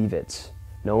could believe it.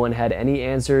 No one had any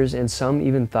answers and some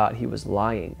even thought he was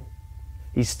lying.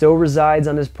 He still resides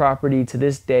on his property to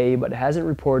this day but hasn't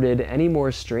reported any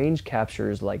more strange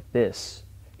captures like this.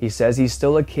 He says he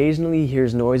still occasionally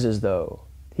hears noises though.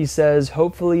 He says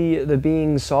hopefully the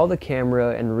being saw the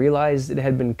camera and realized it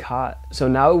had been caught, so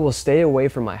now it will stay away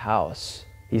from my house.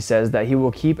 He says that he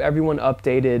will keep everyone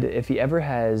updated if he ever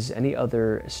has any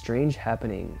other strange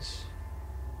happenings.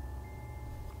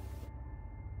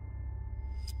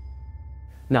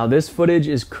 Now this footage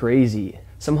is crazy.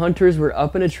 Some hunters were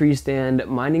up in a tree stand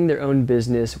minding their own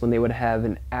business when they would have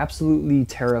an absolutely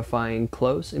terrifying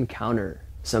close encounter.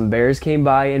 Some bears came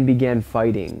by and began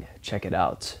fighting. Check it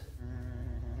out.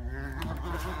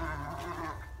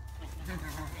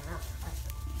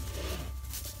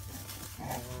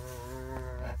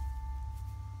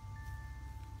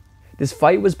 This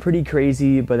fight was pretty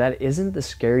crazy, but that isn't the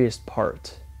scariest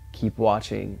part. Keep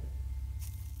watching.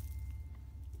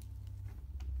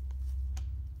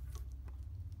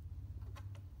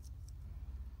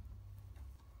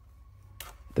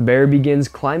 The bear begins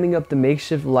climbing up the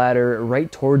makeshift ladder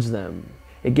right towards them.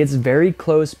 It gets very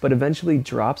close, but eventually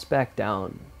drops back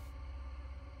down.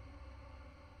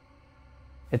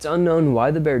 It's unknown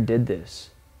why the bear did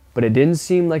this, but it didn't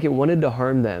seem like it wanted to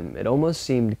harm them. It almost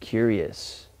seemed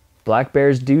curious. Black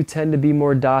bears do tend to be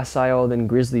more docile than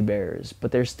grizzly bears,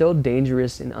 but they're still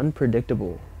dangerous and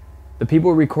unpredictable. The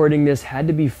people recording this had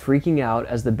to be freaking out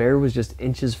as the bear was just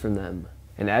inches from them.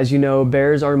 And as you know,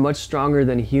 bears are much stronger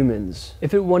than humans.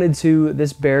 If it wanted to,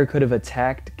 this bear could have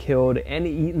attacked, killed, and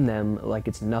eaten them like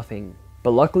it's nothing.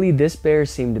 But luckily, this bear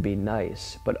seemed to be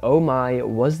nice. But oh my,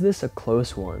 was this a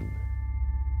close one.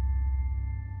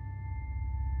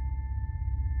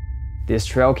 This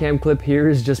trail cam clip here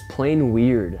is just plain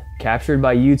weird. Captured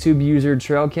by YouTube user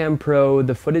TrailCam Pro,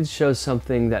 the footage shows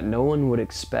something that no one would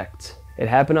expect. It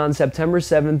happened on September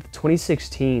 7th,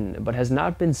 2016, but has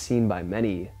not been seen by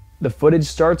many. The footage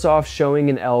starts off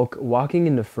showing an elk walking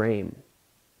into frame.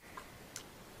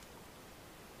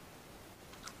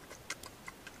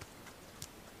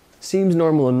 Seems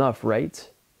normal enough, right?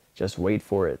 Just wait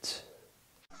for it.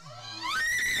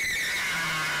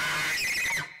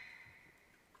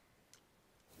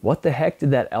 What the heck did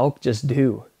that elk just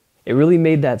do? It really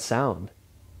made that sound.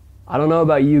 I don't know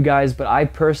about you guys, but I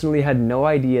personally had no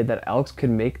idea that elks could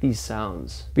make these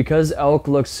sounds. Because elk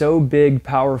look so big,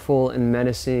 powerful, and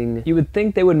menacing, you would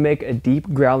think they would make a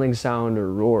deep growling sound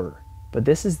or roar. But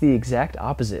this is the exact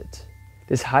opposite.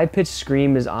 This high-pitched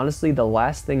scream is honestly the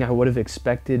last thing I would have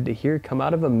expected to hear come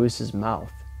out of a moose's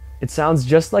mouth. It sounds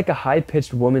just like a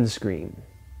high-pitched woman's scream.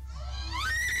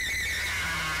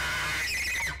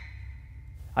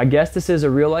 I guess this is a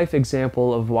real-life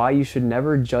example of why you should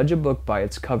never judge a book by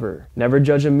its cover. Never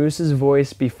judge a moose's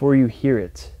voice before you hear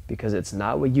it, because it's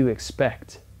not what you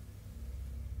expect.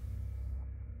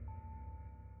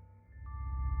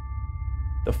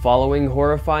 The following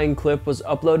horrifying clip was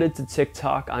uploaded to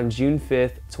TikTok on June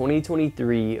 5th,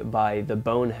 2023 by The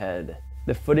Bonehead.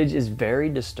 The footage is very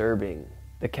disturbing.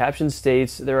 The caption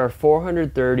states, "There are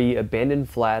 430 abandoned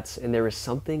flats and there is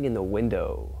something in the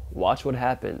window. Watch what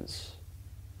happens."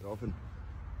 Open.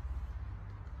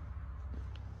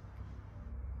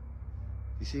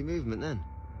 You see movement then?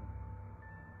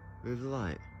 Move the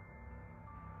light.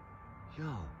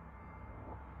 Yo.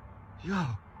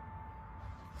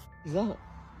 Is that?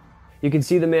 You can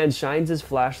see the man shines his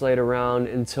flashlight around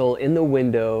until in the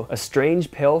window, a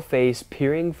strange pale face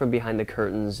peering from behind the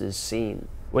curtains is seen.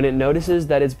 When it notices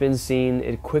that it's been seen,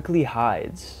 it quickly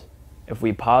hides. If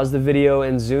we pause the video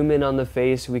and zoom in on the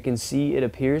face, we can see it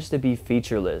appears to be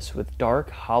featureless with dark,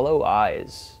 hollow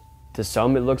eyes. To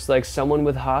some, it looks like someone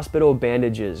with hospital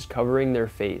bandages covering their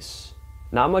face.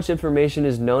 Not much information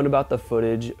is known about the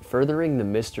footage, furthering the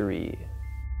mystery.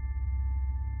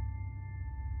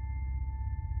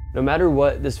 No matter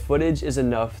what, this footage is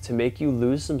enough to make you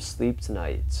lose some sleep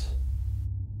tonight.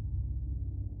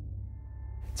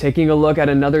 Taking a look at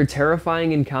another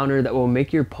terrifying encounter that will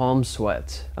make your palms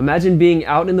sweat. Imagine being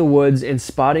out in the woods and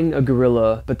spotting a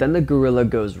gorilla, but then the gorilla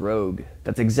goes rogue.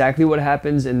 That's exactly what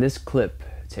happens in this clip.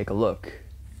 Take a look.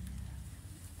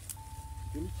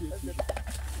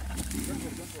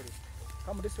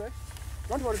 Come this way.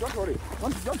 Don't worry.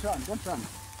 Don't run.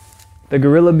 The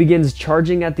gorilla begins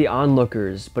charging at the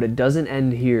onlookers, but it doesn't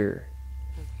end here.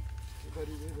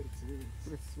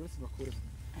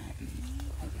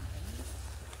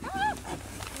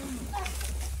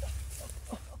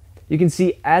 You can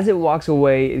see as it walks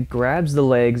away, it grabs the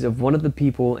legs of one of the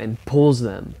people and pulls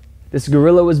them. This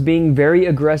gorilla was being very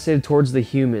aggressive towards the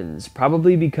humans,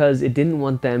 probably because it didn't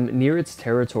want them near its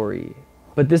territory.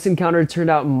 But this encounter turned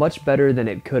out much better than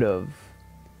it could have.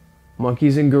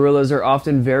 Monkeys and gorillas are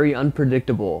often very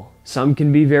unpredictable. Some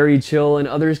can be very chill and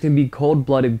others can be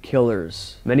cold-blooded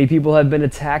killers. Many people have been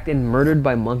attacked and murdered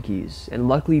by monkeys, and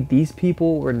luckily these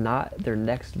people were not their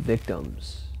next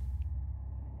victims.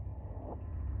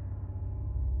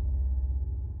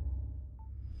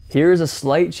 Here's a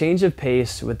slight change of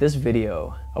pace with this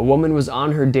video. A woman was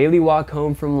on her daily walk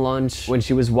home from lunch when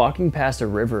she was walking past a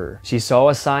river. She saw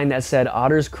a sign that said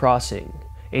Otters Crossing.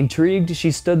 Intrigued, she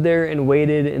stood there and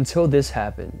waited until this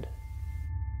happened.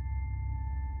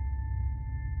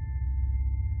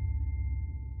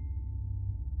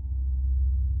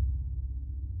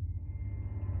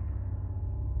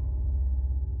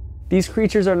 These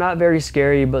creatures are not very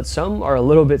scary, but some are a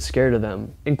little bit scared of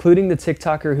them, including the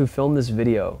TikToker who filmed this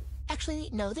video. Actually,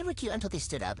 no, they were cute until they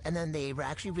stood up, and then they were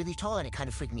actually really tall, and it kind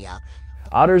of freaked me out.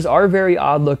 Otters are very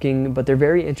odd looking, but they're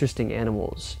very interesting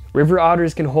animals. River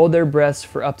otters can hold their breaths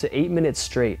for up to 8 minutes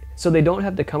straight, so they don't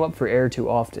have to come up for air too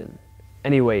often.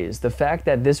 Anyways, the fact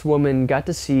that this woman got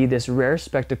to see this rare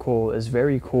spectacle is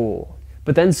very cool.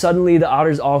 But then suddenly the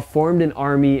otters all formed an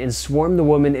army and swarmed the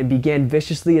woman and began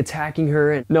viciously attacking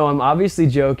her. And no, I'm obviously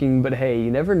joking, but hey,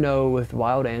 you never know with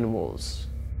wild animals.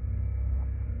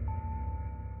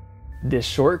 This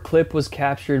short clip was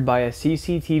captured by a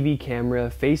CCTV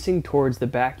camera facing towards the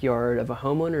backyard of a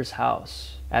homeowner's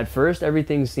house. At first,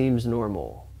 everything seems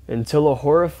normal, until a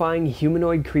horrifying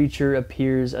humanoid creature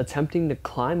appears attempting to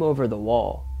climb over the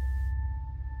wall.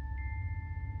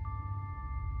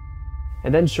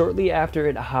 And then shortly after,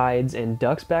 it hides and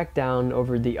ducks back down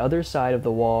over the other side of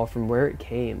the wall from where it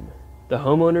came. The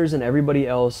homeowners and everybody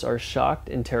else are shocked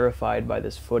and terrified by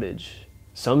this footage.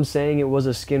 Some saying it was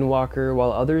a skinwalker,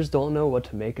 while others don't know what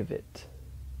to make of it.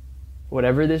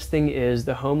 Whatever this thing is,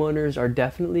 the homeowners are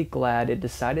definitely glad it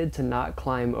decided to not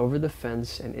climb over the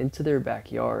fence and into their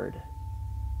backyard.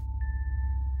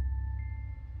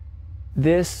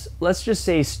 This, let's just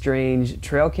say strange,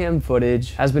 trail cam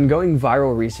footage has been going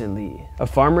viral recently. A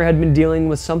farmer had been dealing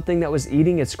with something that was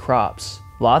eating its crops.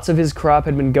 Lots of his crop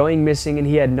had been going missing and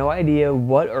he had no idea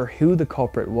what or who the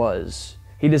culprit was.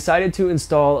 He decided to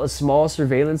install a small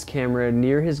surveillance camera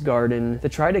near his garden to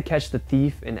try to catch the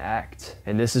thief in act.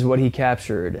 And this is what he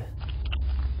captured.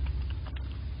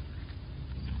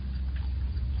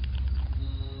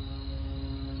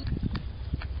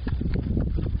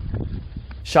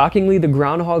 Shockingly, the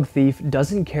groundhog thief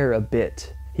doesn't care a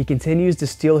bit. He continues to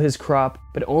steal his crop,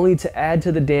 but only to add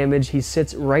to the damage, he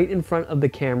sits right in front of the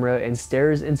camera and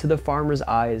stares into the farmer's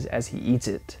eyes as he eats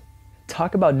it.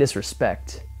 Talk about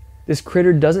disrespect. This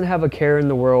critter doesn't have a care in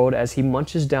the world as he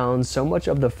munches down so much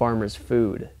of the farmer's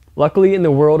food. Luckily, in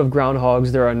the world of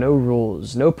groundhogs, there are no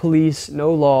rules, no police,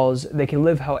 no laws. They can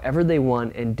live however they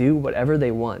want and do whatever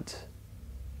they want.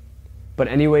 But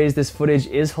anyways, this footage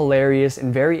is hilarious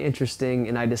and very interesting,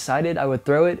 and I decided I would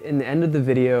throw it in the end of the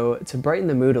video to brighten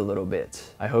the mood a little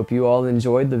bit. I hope you all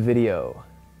enjoyed the video.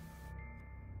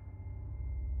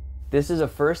 This is a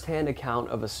first-hand account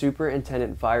of a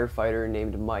superintendent firefighter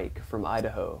named Mike from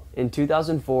Idaho. In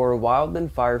 2004, wildland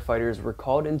firefighters were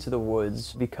called into the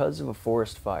woods because of a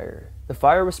forest fire. The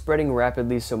fire was spreading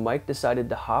rapidly, so Mike decided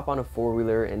to hop on a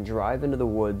four-wheeler and drive into the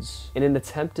woods in an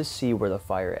attempt to see where the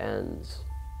fire ends.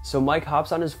 So Mike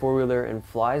hops on his four-wheeler and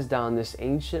flies down this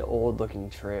ancient old-looking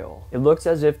trail. It looks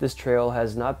as if this trail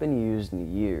has not been used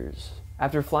in years.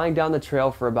 After flying down the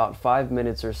trail for about 5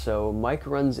 minutes or so, Mike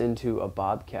runs into a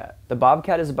bobcat. The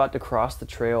bobcat is about to cross the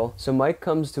trail, so Mike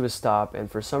comes to a stop, and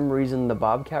for some reason the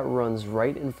bobcat runs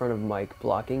right in front of Mike,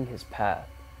 blocking his path.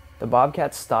 The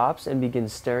bobcat stops and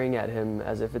begins staring at him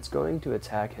as if it's going to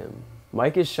attack him.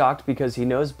 Mike is shocked because he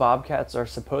knows bobcats are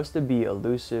supposed to be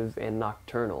elusive and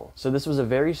nocturnal, so this was a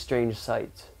very strange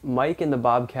sight. Mike and the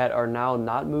bobcat are now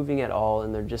not moving at all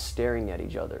and they're just staring at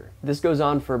each other. This goes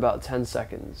on for about 10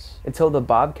 seconds, until the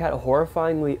bobcat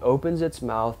horrifyingly opens its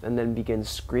mouth and then begins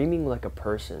screaming like a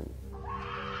person.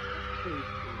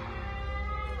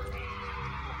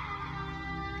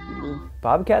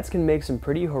 Bobcats can make some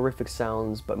pretty horrific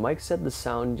sounds, but Mike said the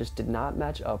sound just did not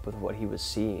match up with what he was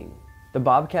seeing. The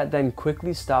bobcat then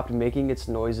quickly stopped making its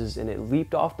noises and it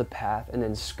leaped off the path and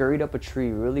then scurried up a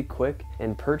tree really quick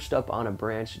and perched up on a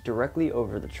branch directly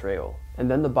over the trail.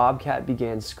 And then the bobcat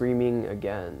began screaming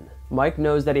again. Mike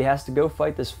knows that he has to go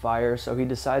fight this fire, so he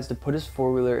decides to put his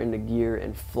four-wheeler into gear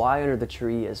and fly under the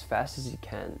tree as fast as he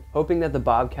can, hoping that the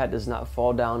bobcat does not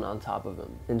fall down on top of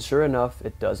him. And sure enough,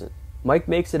 it doesn't. Mike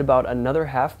makes it about another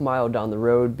half-mile down the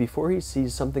road before he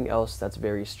sees something else that's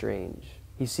very strange.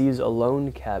 He sees a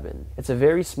lone cabin. It's a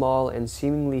very small and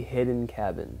seemingly hidden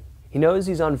cabin. He knows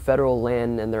he's on federal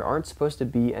land and there aren't supposed to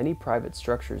be any private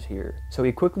structures here, so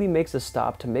he quickly makes a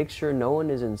stop to make sure no one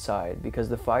is inside because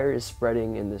the fire is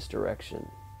spreading in this direction.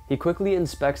 He quickly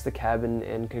inspects the cabin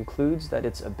and concludes that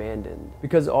it's abandoned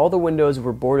because all the windows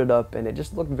were boarded up and it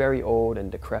just looked very old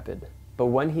and decrepit. But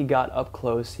when he got up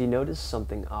close, he noticed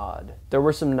something odd. There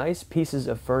were some nice pieces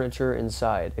of furniture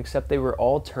inside, except they were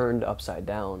all turned upside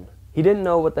down. He didn't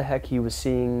know what the heck he was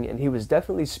seeing, and he was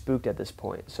definitely spooked at this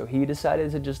point, so he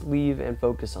decided to just leave and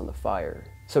focus on the fire.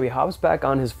 So he hops back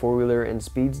on his four-wheeler and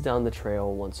speeds down the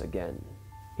trail once again.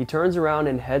 He turns around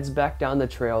and heads back down the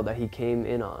trail that he came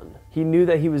in on. He knew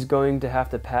that he was going to have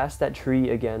to pass that tree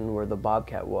again where the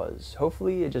bobcat was.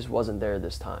 Hopefully it just wasn't there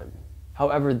this time.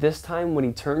 However, this time when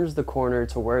he turns the corner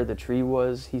to where the tree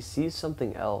was, he sees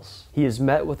something else. He is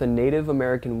met with a Native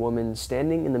American woman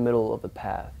standing in the middle of the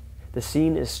path. The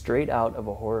scene is straight out of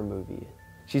a horror movie.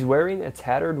 She's wearing a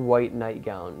tattered white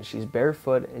nightgown, she's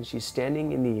barefoot, and she's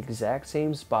standing in the exact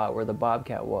same spot where the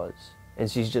bobcat was. And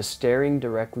she's just staring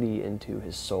directly into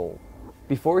his soul.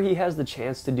 Before he has the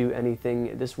chance to do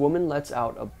anything, this woman lets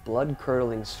out a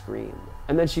blood-curdling scream.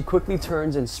 And then she quickly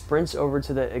turns and sprints over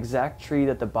to the exact tree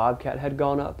that the bobcat had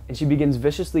gone up, and she begins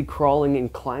viciously crawling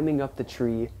and climbing up the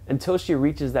tree until she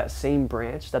reaches that same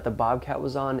branch that the bobcat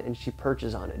was on, and she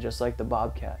perches on it just like the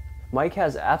bobcat. Mike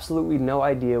has absolutely no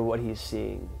idea what he's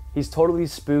seeing. He's totally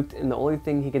spooked, and the only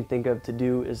thing he can think of to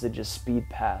do is to just speed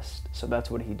past, so that's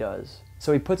what he does.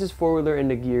 So he puts his four-wheeler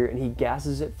into gear and he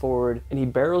gasses it forward and he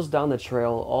barrels down the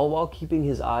trail, all while keeping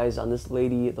his eyes on this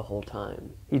lady the whole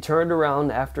time. He turned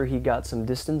around after he got some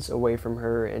distance away from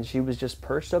her and she was just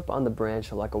perched up on the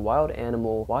branch like a wild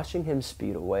animal watching him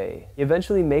speed away. He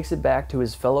eventually makes it back to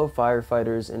his fellow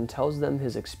firefighters and tells them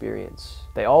his experience.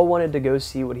 They all wanted to go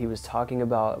see what he was talking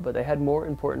about, but they had more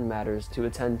important matters to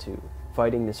attend to.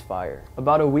 Fighting this fire.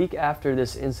 About a week after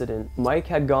this incident, Mike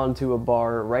had gone to a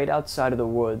bar right outside of the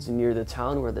woods near the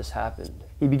town where this happened.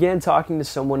 He began talking to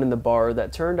someone in the bar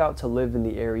that turned out to live in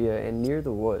the area and near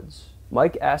the woods.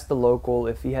 Mike asked the local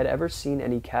if he had ever seen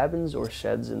any cabins or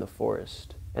sheds in the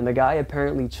forest. And the guy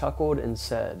apparently chuckled and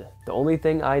said, "The only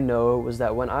thing I know was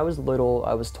that when I was little,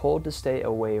 I was told to stay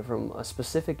away from a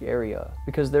specific area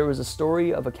because there was a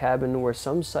story of a cabin where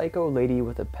some psycho lady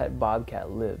with a pet bobcat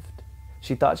lived.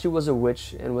 She thought she was a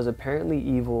witch and was apparently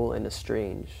evil and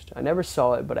estranged. I never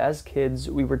saw it, but as kids,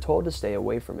 we were told to stay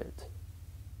away from it."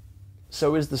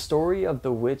 So is the story of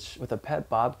the witch with a pet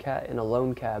bobcat in a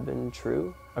lone cabin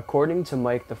true? According to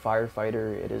Mike the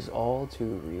firefighter, it is all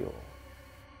too real.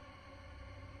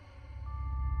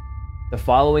 The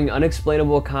following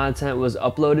unexplainable content was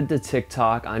uploaded to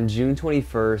TikTok on June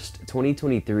 21st,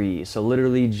 2023, so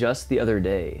literally just the other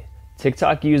day.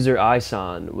 TikTok user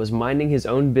Isan was minding his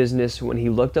own business when he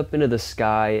looked up into the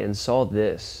sky and saw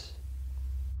this.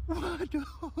 What the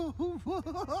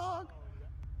fuck?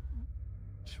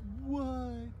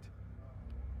 What?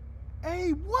 Hey,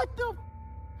 what the?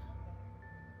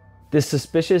 This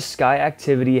suspicious sky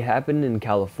activity happened in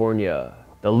California.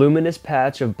 The luminous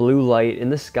patch of blue light in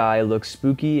the sky looks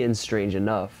spooky and strange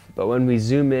enough, but when we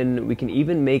zoom in, we can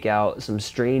even make out some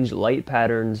strange light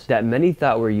patterns that many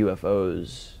thought were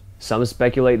UFOs. Some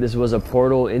speculate this was a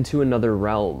portal into another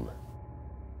realm.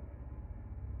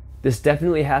 This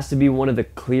definitely has to be one of the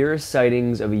clearest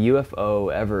sightings of a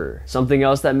UFO ever. Something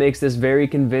else that makes this very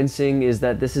convincing is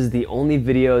that this is the only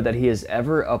video that he has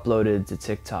ever uploaded to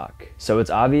TikTok. So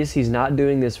it's obvious he's not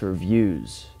doing this for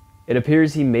views. It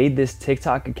appears he made this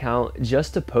TikTok account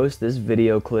just to post this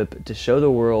video clip to show the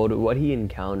world what he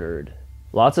encountered.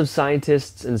 Lots of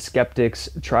scientists and skeptics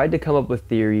tried to come up with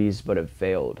theories, but have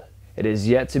failed. It is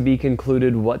yet to be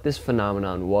concluded what this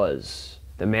phenomenon was.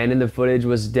 The man in the footage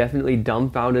was definitely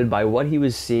dumbfounded by what he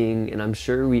was seeing, and I'm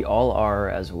sure we all are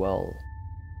as well.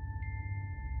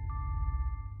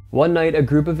 One night, a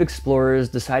group of explorers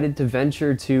decided to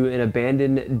venture to an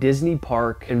abandoned Disney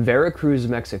park in Veracruz,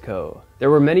 Mexico. There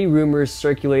were many rumors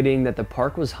circulating that the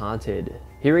park was haunted.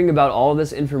 Hearing about all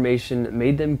this information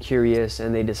made them curious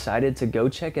and they decided to go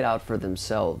check it out for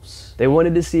themselves. They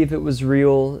wanted to see if it was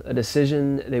real, a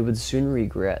decision they would soon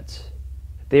regret.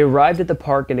 They arrived at the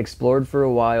park and explored for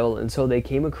a while until they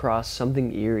came across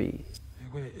something eerie.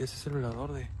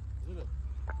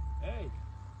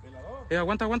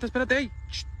 Aguanta, aguanta, espérate, ey.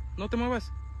 No te muevas.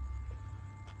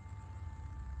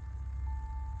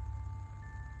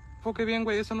 Enfoque bien,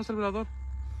 güey, eso no es el velador.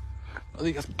 No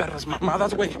digas perras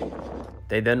mamadas, güey.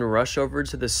 They then rush over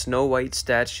to the Snow White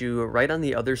statue right on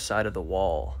the other side of the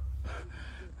wall.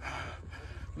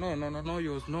 No,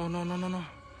 Yos. No. No,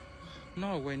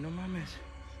 güey, no mames.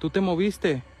 Tú te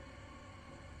moviste.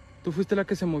 Tú fuiste la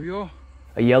que se movió.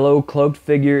 A yellow cloaked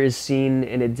figure is seen,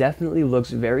 and it definitely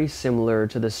looks very similar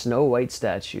to the Snow White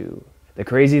statue. The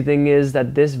crazy thing is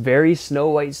that this very Snow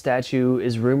White statue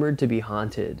is rumored to be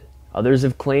haunted. Others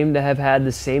have claimed to have had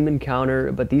the same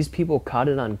encounter, but these people caught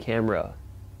it on camera.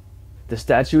 The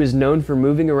statue is known for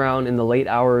moving around in the late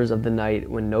hours of the night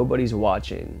when nobody's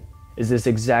watching. Is this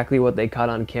exactly what they caught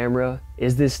on camera?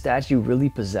 Is this statue really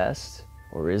possessed?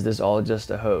 Or is this all just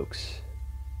a hoax?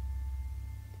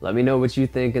 Let me know what you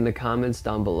think in the comments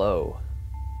down below.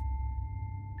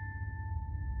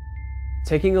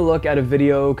 taking a look at a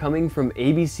video coming from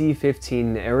ABC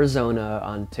 15 Arizona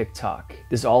on TikTok.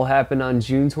 This all happened on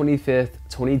June 25th,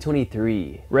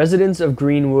 2023. Residents of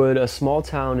Greenwood, a small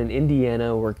town in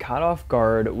Indiana, were caught off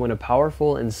guard when a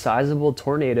powerful and sizable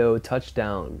tornado touched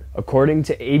down. According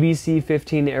to ABC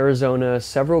 15 Arizona,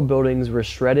 several buildings were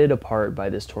shredded apart by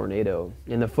this tornado,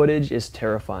 and the footage is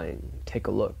terrifying. Take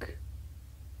a look.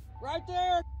 Right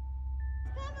there!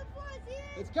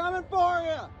 It's coming for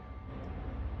you!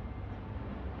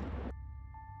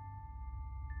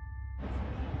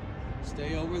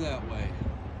 Stay over that way.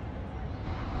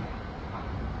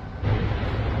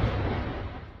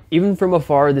 Even from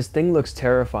afar, this thing looks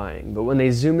terrifying, but when they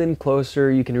zoom in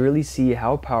closer, you can really see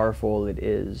how powerful it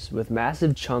is, with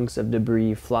massive chunks of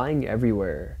debris flying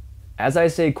everywhere. As I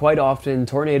say quite often,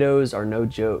 tornadoes are no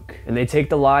joke, and they take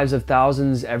the lives of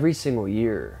thousands every single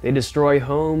year. They destroy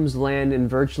homes, land, and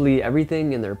virtually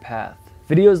everything in their path.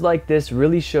 Videos like this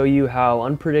really show you how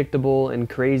unpredictable and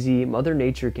crazy Mother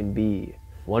Nature can be.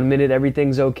 One minute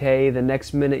everything's okay, the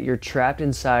next minute you're trapped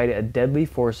inside a deadly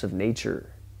force of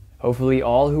nature. Hopefully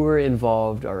all who are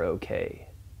involved are okay.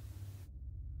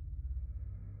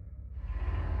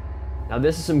 Now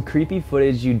this is some creepy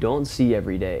footage you don't see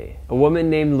every day. A woman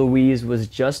named Louise was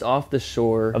just off the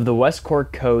shore of the West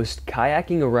Cork coast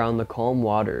kayaking around the calm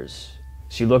waters.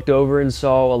 She looked over and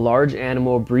saw a large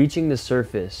animal breaching the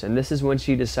surface, and this is when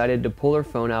she decided to pull her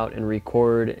phone out and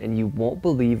record, and you won't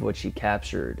believe what she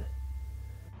captured.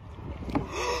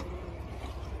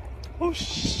 Oh,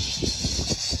 shit.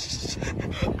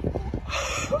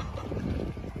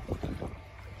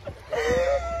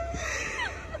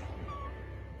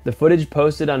 The footage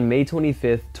posted on May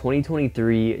 25th,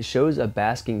 2023 shows a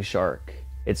basking shark.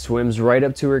 It swims right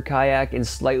up to her kayak and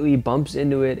slightly bumps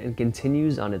into it and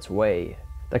continues on its way.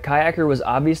 The kayaker was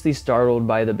obviously startled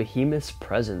by the behemoth's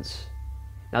presence.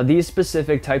 Now these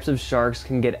specific types of sharks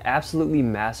can get absolutely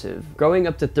massive, growing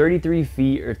up to 33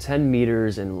 feet or 10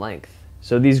 meters in length.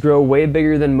 So these grow way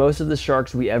bigger than most of the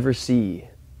sharks we ever see.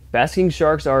 Basking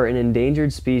sharks are an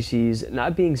endangered species,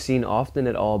 not being seen often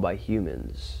at all by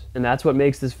humans. And that's what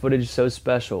makes this footage so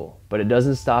special, but it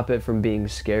doesn't stop it from being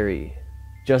scary.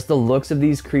 Just the looks of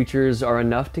these creatures are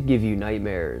enough to give you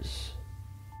nightmares.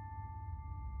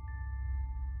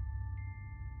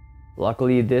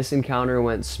 Luckily, this encounter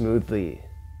went smoothly.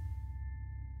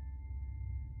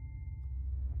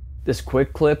 This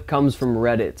quick clip comes from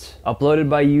Reddit, uploaded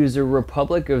by user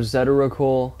Republic of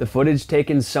Zetoracol. The footage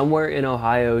taken somewhere in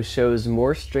Ohio shows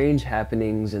more strange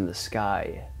happenings in the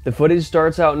sky. The footage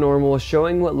starts out normal,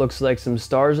 showing what looks like some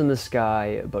stars in the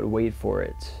sky, but wait for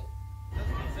it.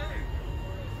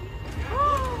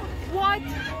 What?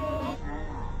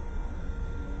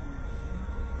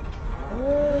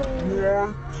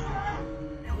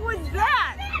 What was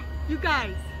that? You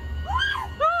guys.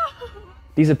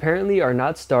 These apparently are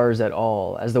not stars at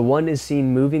all, as the one is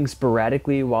seen moving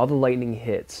sporadically while the lightning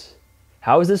hits.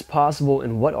 How is this possible,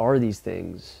 and what are these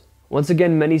things? Once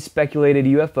again, many speculated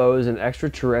UFOs and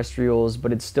extraterrestrials,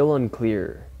 but it's still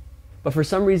unclear. But for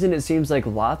some reason it seems like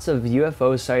lots of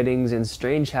UFO sightings and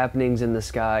strange happenings in the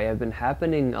sky have been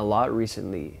happening a lot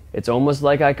recently. It's almost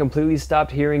like I completely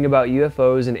stopped hearing about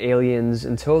UFOs and aliens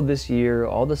until this year.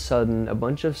 All of a sudden, a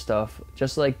bunch of stuff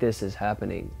just like this is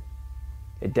happening.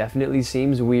 It definitely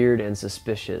seems weird and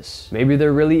suspicious. Maybe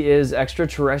there really is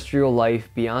extraterrestrial life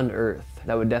beyond Earth.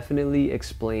 That would definitely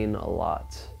explain a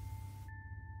lot.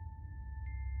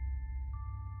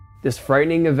 This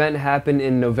frightening event happened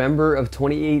in November of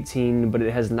 2018, but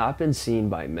it has not been seen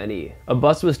by many. A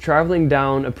bus was traveling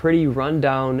down a pretty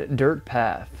run-down dirt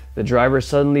path. The driver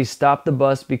suddenly stopped the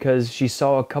bus because she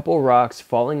saw a couple rocks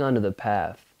falling onto the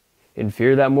path. In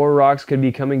fear that more rocks could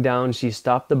be coming down, she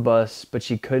stopped the bus, but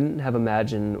she couldn't have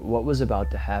imagined what was about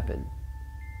to happen.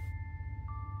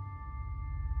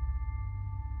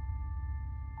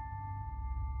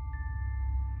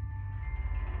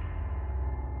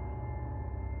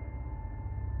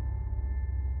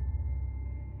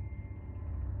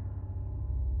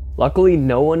 Luckily,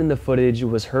 no one in the footage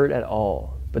was hurt at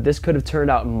all, but this could have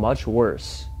turned out much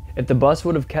worse. If the bus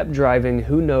would have kept driving,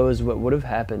 who knows what would have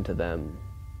happened to them.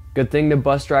 Good thing the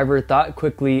bus driver thought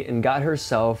quickly and got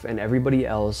herself and everybody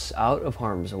else out of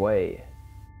harm's way.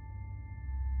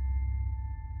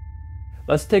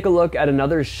 Let's take a look at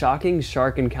another shocking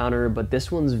shark encounter, but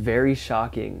this one's very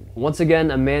shocking. Once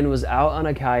again, a man was out on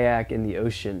a kayak in the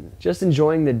ocean, just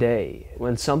enjoying the day,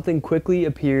 when something quickly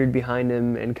appeared behind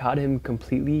him and caught him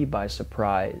completely by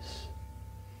surprise.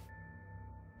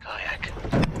 Kayak.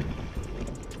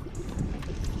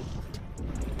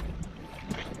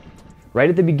 Right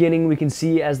at the beginning, we can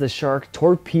see as the shark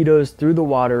torpedoes through the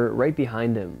water right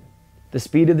behind him. The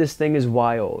speed of this thing is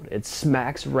wild. It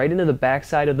smacks right into the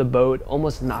backside of the boat,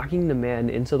 almost knocking the man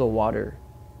into the water.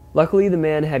 Luckily, the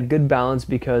man had good balance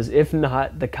because if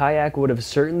not, the kayak would have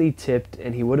certainly tipped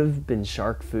and he would have been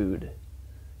shark food.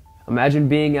 Imagine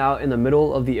being out in the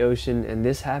middle of the ocean and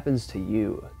this happens to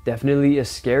you. Definitely a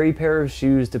scary pair of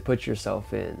shoes to put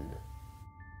yourself in.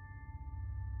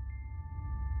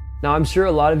 Now, I'm sure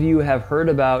a lot of you have heard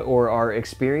about or are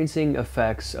experiencing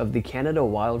effects of the Canada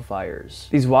wildfires.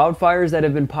 These wildfires that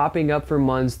have been popping up for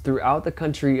months throughout the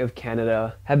country of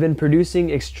Canada have been producing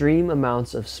extreme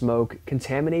amounts of smoke,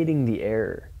 contaminating the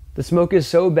air. The smoke is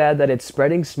so bad that it's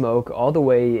spreading smoke all the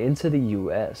way into the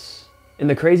US. And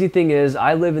the crazy thing is,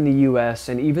 I live in the US,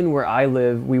 and even where I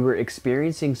live, we were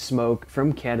experiencing smoke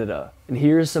from Canada. And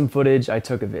here's some footage I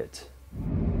took of it.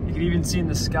 You can even see in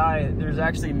the sky, there's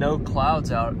actually no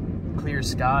clouds out, clear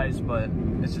skies, but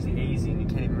it's just hazy and you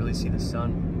can't even really see the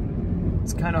sun.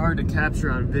 It's kind of hard to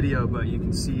capture on video, but you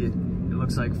can see it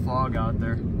looks like fog out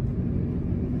there.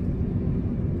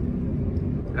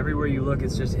 Everywhere you look,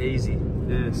 it's just hazy.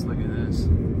 Look at this.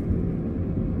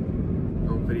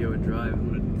 No video and drive, I'm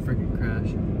gonna freaking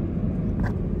crash.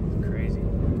 Crazy.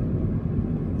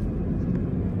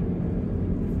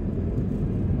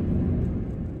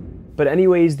 But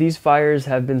anyways, these fires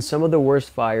have been some of the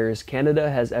worst fires Canada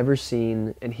has ever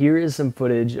seen, and here is some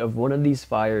footage of one of these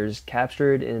fires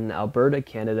captured in Alberta,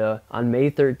 Canada on May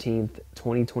 13th,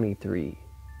 2023.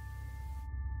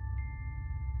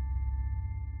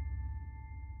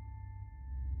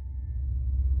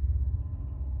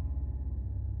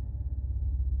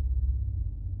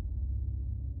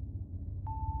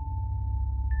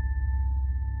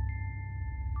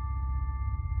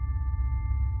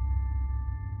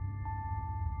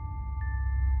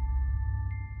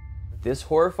 This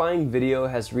horrifying video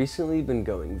has recently been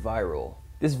going viral.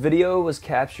 This video was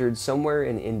captured somewhere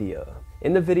in India.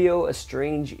 In the video, a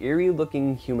strange,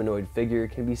 eerie-looking humanoid figure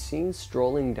can be seen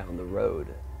strolling down the road.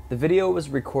 The video was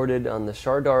recorded on the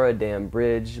Shardara Dam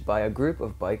Bridge by a group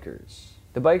of bikers.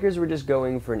 The bikers were just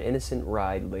going for an innocent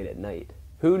ride late at night.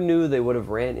 Who knew they would have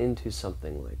ran into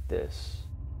something like this?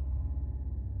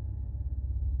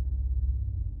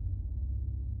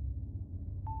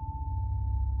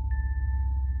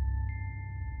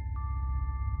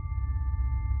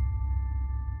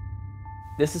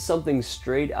 This is something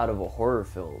straight out of a horror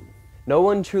film. No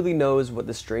one truly knows what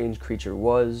the strange creature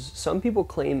was. Some people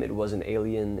claim it was an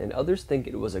alien, and others think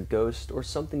it was a ghost or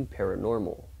something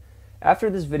paranormal. After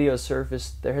this video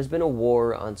surfaced, there has been a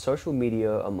war on social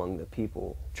media among the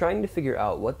people, trying to figure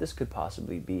out what this could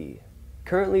possibly be.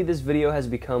 Currently, this video has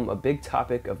become a big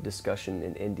topic of discussion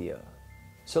in India.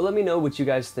 So let me know what you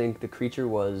guys think the creature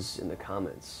was in the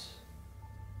comments.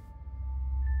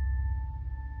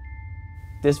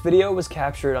 This video was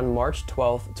captured on March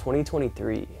 12th,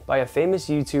 2023 by a famous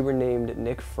YouTuber named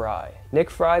Nick Fry.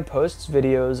 Nick Fry posts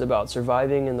videos about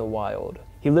surviving in the wild.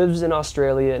 He lives in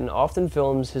Australia and often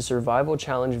films his survival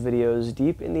challenge videos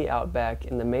deep in the outback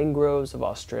in the mangroves of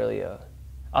Australia.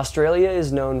 Australia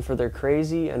is known for their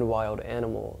crazy and wild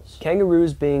animals,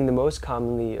 kangaroos being the most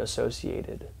commonly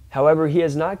associated. However, he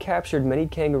has not captured many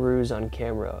kangaroos on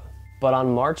camera. But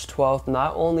on March 12th,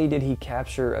 not only did he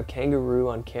capture a kangaroo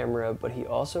on camera, but he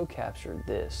also captured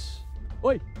this.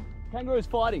 Oi, kangaroo's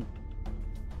fighting.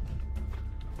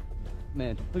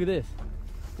 Man, look at this.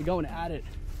 They're going at it.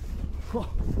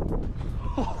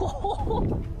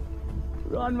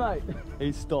 Run, mate.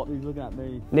 He stopped, he's looking at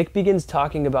me. Nick begins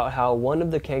talking about how one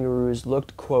of the kangaroos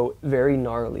looked, quote, very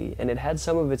gnarly, and it had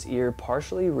some of its ear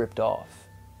partially ripped off.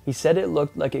 He said it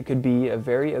looked like it could be a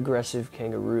very aggressive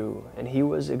kangaroo, and he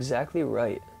was exactly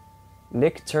right.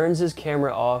 Nick turns his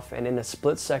camera off, and in a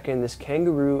split second, this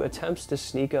kangaroo attempts to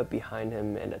sneak up behind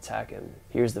him and attack him.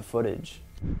 Here's the footage.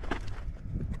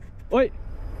 Oi!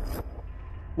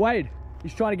 Wade,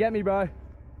 he's trying to get me, bro.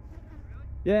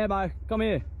 Yeah, bro, come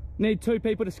here. Need 2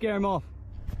 people to scare him off.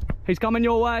 He's coming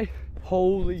your way.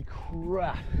 Holy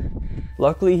crap.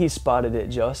 Luckily, he spotted it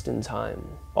just in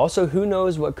time. Also, who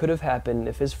knows what could have happened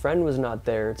if his friend was not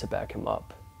there to back him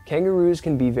up. Kangaroos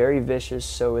can be very vicious,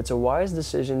 so it's a wise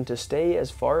decision to stay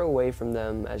as far away from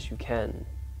them as you can.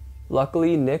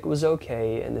 Luckily, Nick was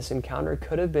okay, and this encounter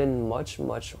could have been much,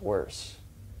 much worse.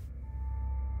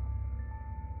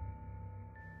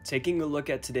 Taking a look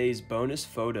at today's bonus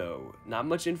photo. Not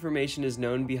much information is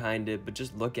known behind it, but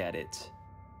just look at it.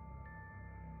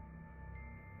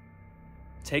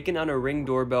 Taken on a Ring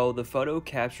doorbell, the photo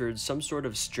captured some sort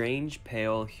of strange,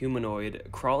 pale humanoid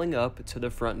crawling up to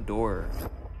the front door.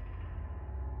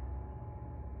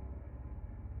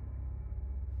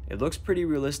 It looks pretty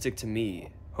realistic to me.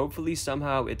 Hopefully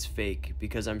somehow it's fake,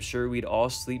 because I'm sure we'd all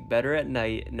sleep better at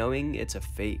night knowing it's a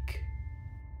fake.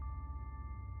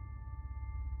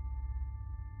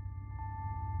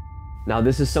 Now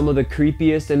this is some of the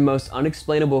creepiest and most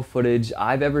unexplainable footage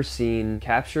I've ever seen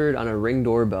captured on a Ring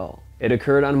doorbell. It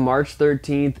occurred on March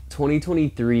 13th,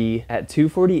 2023 at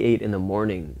 2:48 in the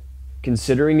morning.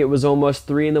 Considering it was almost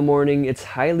 3 in the morning, it's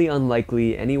highly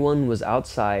unlikely anyone was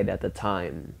outside at the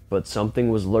time, but something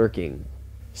was lurking.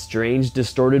 Strange,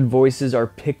 distorted voices are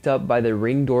picked up by the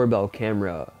Ring doorbell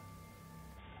camera.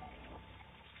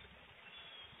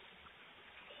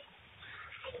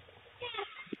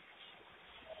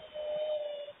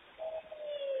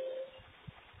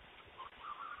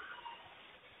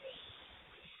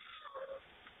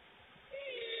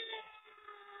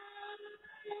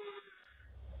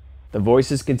 The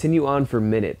voices continue on for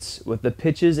minutes, with the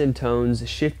pitches and tones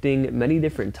shifting many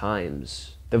different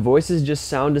times. The voices just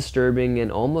sound disturbing and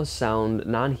almost sound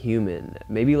non-human,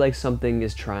 maybe like something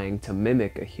is trying to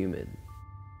mimic a human.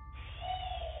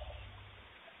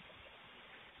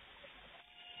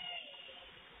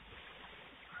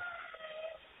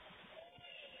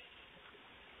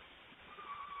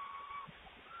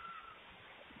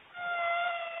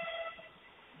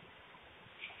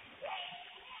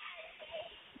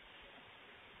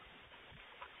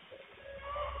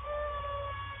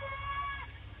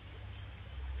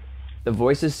 The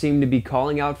voices seem to be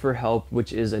calling out for help,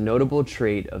 which is a notable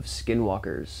trait of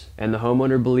skinwalkers, and the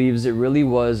homeowner believes it really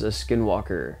was a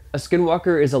skinwalker. A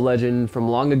skinwalker is a legend from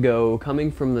long ago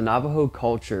coming from the Navajo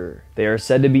culture. They are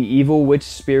said to be evil witch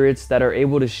spirits that are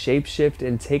able to shapeshift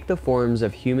and take the forms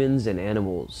of humans and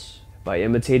animals. By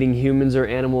imitating humans or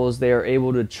animals, they are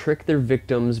able to trick their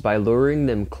victims by luring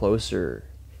them closer.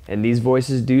 And these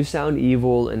voices do sound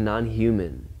evil and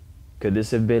non-human. Could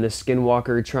this have been a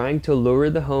skinwalker trying to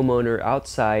lure the homeowner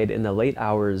outside in the late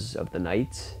hours of the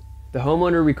night? The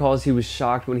homeowner recalls he was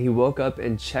shocked when he woke up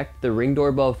and checked the Ring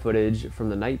doorbell footage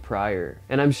from the night prior.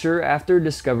 And I'm sure after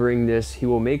discovering this, he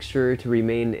will make sure to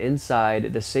remain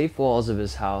inside the safe walls of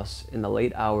his house in the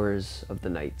late hours of the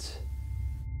night.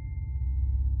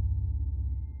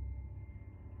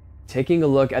 Taking a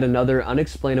look at another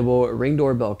unexplainable Ring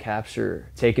doorbell capture.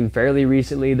 Taken fairly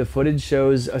recently, the footage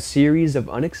shows a series of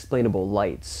unexplainable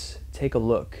lights. Take a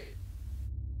look.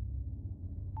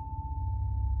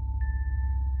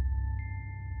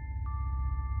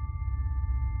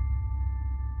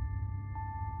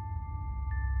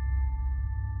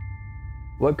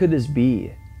 What could this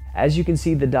be? As you can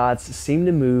see, the dots seem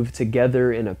to move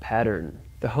together in a pattern.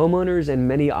 The homeowners and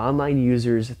many online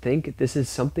users think this is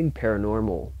something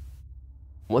paranormal.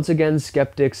 Once again,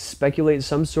 skeptics speculate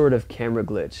some sort of camera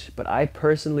glitch, but I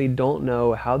personally don't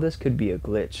know how this could be a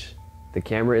glitch. The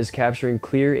camera is capturing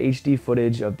clear HD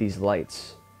footage of these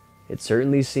lights. It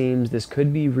certainly seems this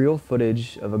could be real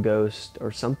footage of a ghost or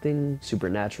something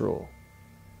supernatural.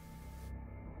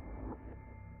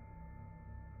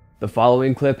 The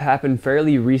following clip happened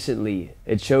fairly recently.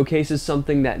 It showcases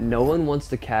something that no one wants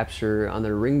to capture on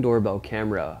their Ring doorbell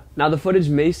camera. Now the footage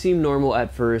may seem normal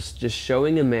at first, just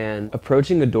showing a man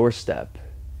approaching a doorstep.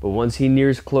 But once he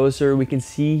nears closer, we can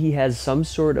see he has some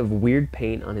sort of weird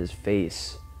paint on his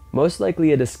face. Most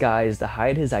likely a disguise to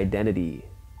hide his identity.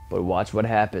 But watch what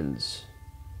happens.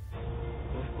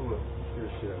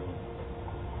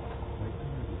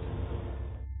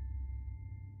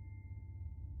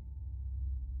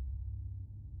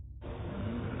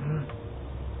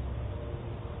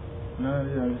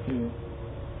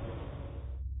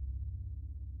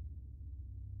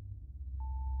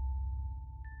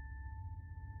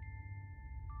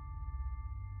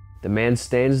 The man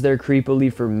stands there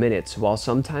creepily for minutes while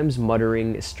sometimes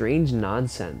muttering strange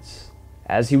nonsense.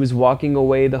 As he was walking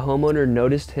away, the homeowner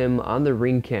noticed him on the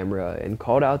Ring camera and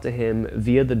called out to him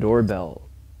via the doorbell.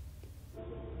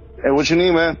 Hey, what you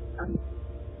need, man?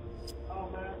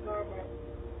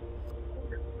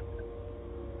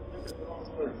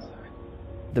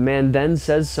 The man then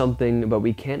says something, but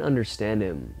we can't understand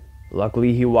him.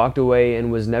 Luckily, he walked away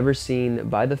and was never seen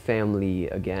by the family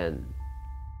again.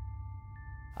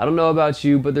 I don't know about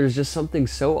you, but there's just something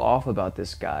so off about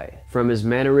this guy. From his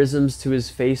mannerisms to his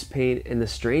face paint and the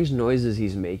strange noises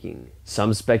he's making.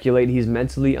 Some speculate he's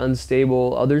mentally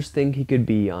unstable, others think he could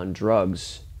be on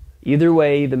drugs. Either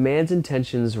way, the man's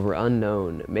intentions were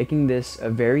unknown, making this a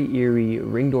very eerie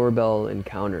Ring doorbell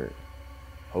encounter.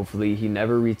 Hopefully he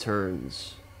never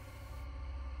returns.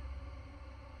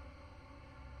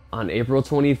 On April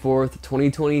 24th,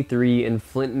 2023 in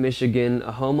Flint, Michigan,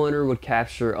 a homeowner would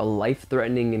capture a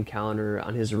life-threatening encounter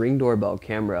on his Ring doorbell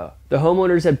camera. The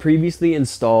homeowners had previously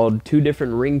installed 2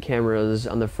 different Ring cameras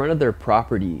on the front of their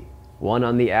property. one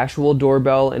on the actual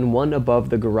doorbell and one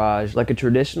above the garage like a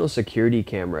traditional security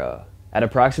camera. At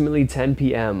approximately 10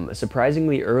 p.m.,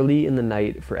 surprisingly early in the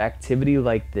night for activity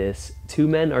like this, 2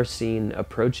 men are seen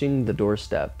approaching the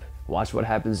doorstep. Watch what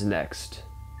happens next.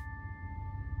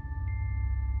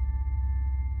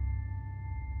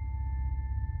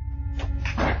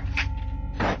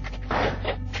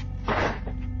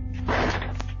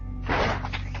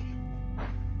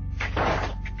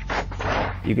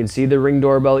 You can see the Ring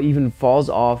doorbell even falls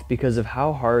off because of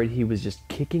how hard he was just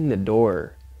kicking the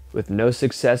door. With no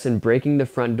success in breaking the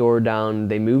front door down,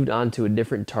 they moved on to a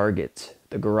different target,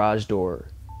 the garage door.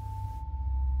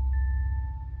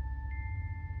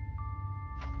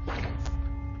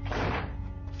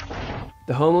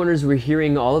 The homeowners were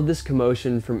hearing all of this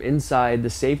commotion from inside the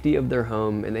safety of their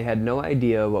home, and they had no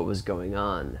idea what was going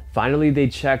on. Finally, they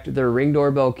checked their Ring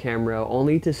doorbell camera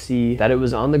only to see that it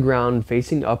was on the ground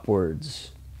facing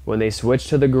upwards. When they switched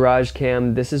to the garage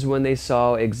cam, this is when they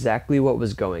saw exactly what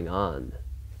was going on.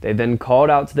 They then called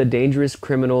out to the dangerous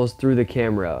criminals through the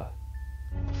camera.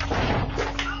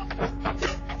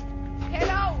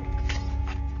 Hello.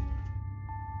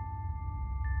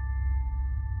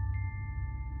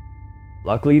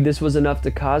 Luckily, this was enough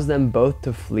to cause them both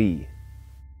to flee.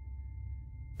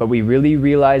 But we really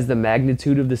realize the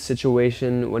magnitude of the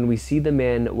situation when we see the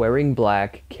man wearing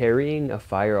black carrying a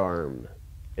firearm.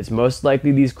 It's most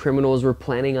likely these criminals were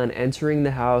planning on entering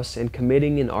the house and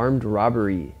committing an armed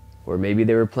robbery. Or maybe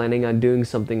they were planning on doing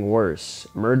something worse,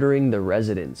 murdering the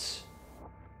residents.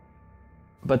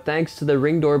 But thanks to the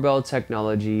Ring doorbell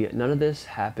technology, none of this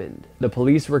happened. The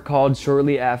police were called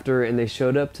shortly after and they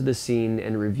showed up to the scene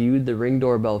and reviewed the Ring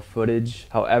doorbell footage.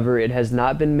 However, it has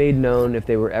not been made known if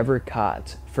they were ever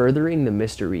caught, furthering the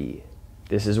mystery.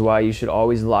 This is why you should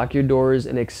always lock your doors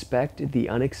and expect the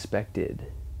unexpected.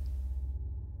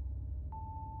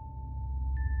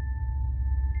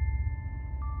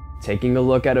 Taking a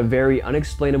look at a very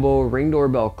unexplainable Ring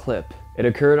doorbell clip. It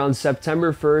occurred on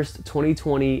September 1st,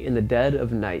 2020 in the dead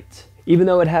of night. Even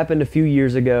though it happened a few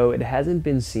years ago, it hasn't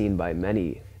been seen by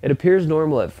many. It appears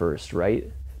normal at first,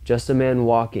 right? Just a man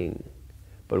walking.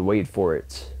 But wait for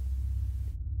it.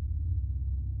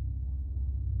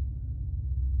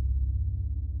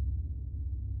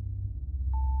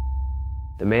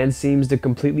 The man seems to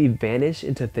completely vanish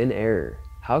into thin air.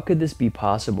 How could this be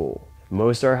possible?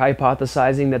 Most are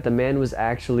hypothesizing that the man was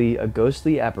actually a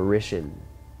ghostly apparition.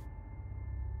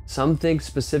 Some think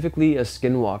specifically a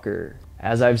skinwalker.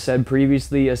 As I've said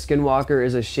previously, a skinwalker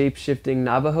is a shape-shifting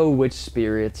Navajo witch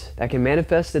spirit that can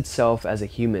manifest itself as a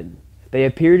human. They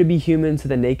appear to be human to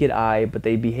the naked eye, but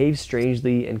they behave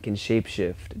strangely and can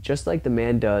shapeshift, just like the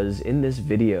man does in this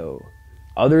video.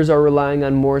 Others are relying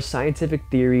on more scientific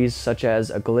theories such as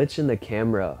a glitch in the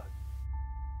camera.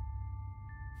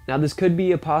 Now this could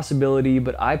be a possibility,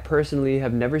 but I personally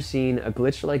have never seen a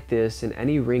glitch like this in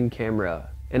any Ring camera.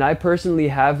 And I personally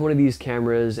have one of these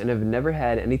cameras and have never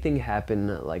had anything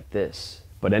happen like this.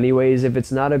 But anyways, if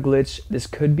it's not a glitch, this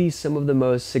could be some of the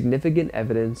most significant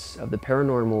evidence of the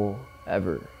paranormal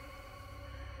ever.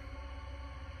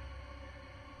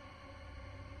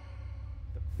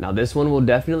 Now this one will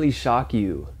definitely shock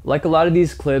you. Like a lot of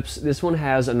these clips, this one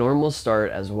has a normal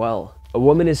start as well. A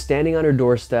woman is standing on her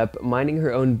doorstep, minding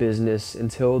her own business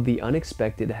until the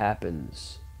unexpected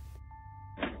happens.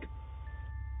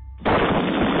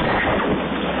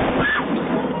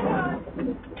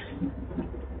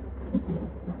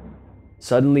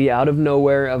 Suddenly, out of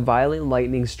nowhere, a violent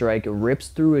lightning strike rips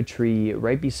through a tree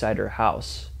right beside her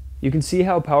house. You can see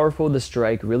how powerful the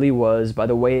strike really was by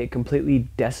the way it completely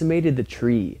decimated the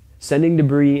tree, sending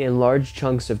debris and large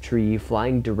chunks of tree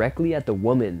flying directly at the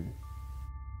woman.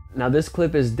 Now this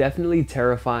clip is definitely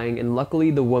terrifying, and luckily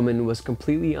the woman was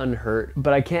completely unhurt,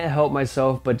 but I can't help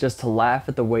myself but just to laugh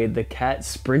at the way the cat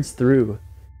sprints through.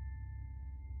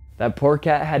 That poor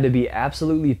cat had to be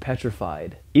absolutely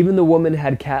petrified. Even the woman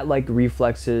had cat-like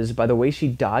reflexes by the way she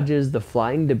dodges the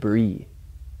flying debris.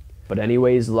 But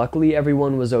anyways, luckily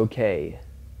everyone was okay.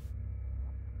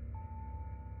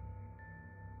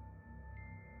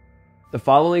 The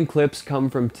following clips come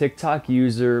from TikTok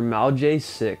user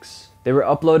MalJ6. They were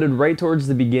uploaded right towards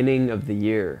the beginning of the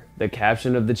year. The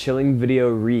caption of the chilling video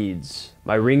reads,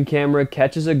 "My Ring camera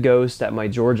catches a ghost at my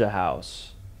Georgia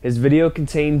house." His video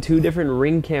contained 2 different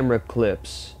Ring camera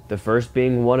clips, the first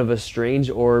being one of a strange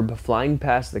orb flying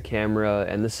past the camera,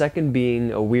 and the second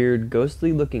being a weird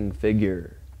ghostly looking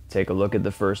figure. Take a look at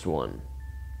the first one.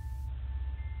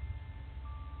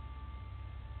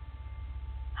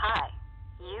 Hi,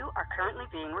 you are currently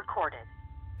being recorded.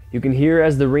 You can hear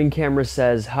as the Ring camera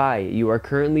says, "Hi, you are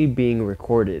currently being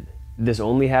recorded." This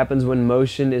only happens when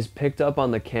motion is picked up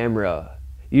on the camera.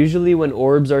 Usually when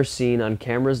orbs are seen on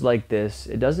cameras like this,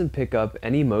 it doesn't pick up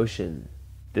any motion.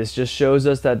 This just shows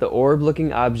us that the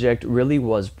orb-looking object really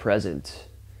was present.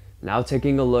 Now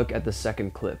taking a look at the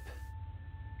second clip.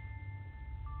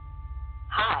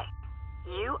 Hi,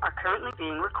 you are currently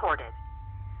being recorded.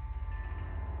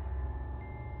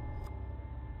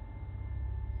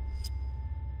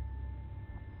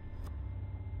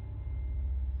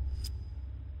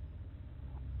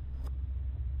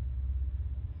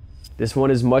 This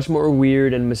one is much more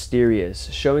weird and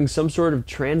mysterious, showing some sort of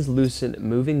translucent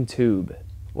moving tube.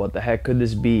 What the heck could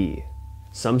this be?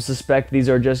 Some suspect these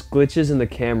are just glitches in the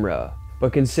camera,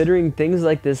 but considering things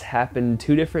like this happened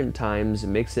 2 different times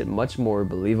makes it much more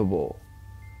believable.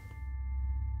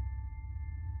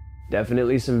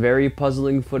 Definitely some very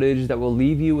puzzling footage that will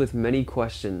leave you with many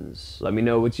questions. Let me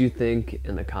know what you think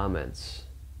in the comments.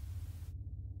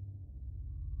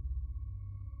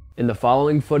 In the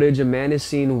following footage, a man is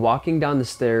seen walking down the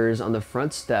stairs on the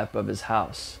front step of his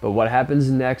house. But what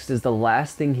happens next is the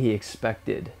last thing he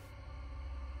expected.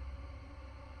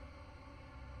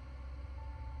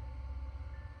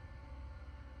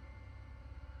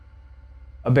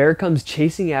 A bear comes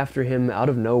chasing after him out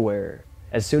of nowhere.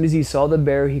 As soon as he saw the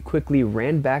bear, he quickly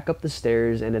ran back up the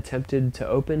stairs and attempted to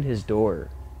open his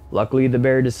door. Luckily, the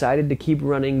bear decided to keep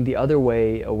running the other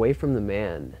way, away from the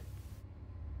man.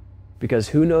 Because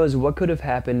who knows what could have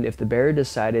happened if the bear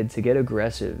decided to get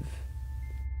aggressive.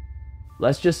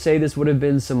 Let's just say this would have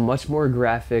been some much more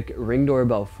graphic Ring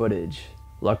doorbell footage.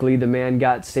 Luckily, the man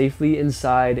got safely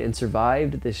inside and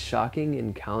survived this shocking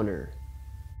encounter.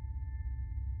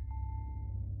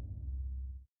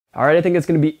 Alright, I think that's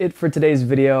going to be it for today's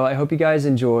video. I hope you guys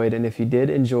enjoyed, and if you did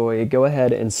enjoy, go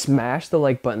ahead and smash the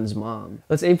like buttons, mom.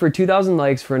 Let's aim for 2,000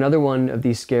 likes for another one of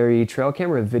these scary trail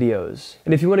camera videos.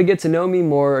 And if you want to get to know me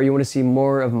more, or you want to see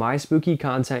more of my spooky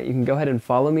content, you can go ahead and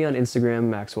follow me on Instagram,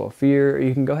 Maxwell Fear, or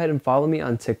you can go ahead and follow me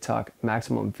on TikTok,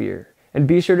 Maximum Fear. And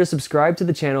be sure to subscribe to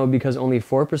the channel because only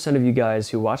 4% of you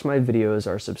guys who watch my videos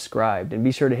are subscribed. And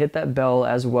be sure to hit that bell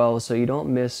as well so you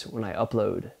don't miss when I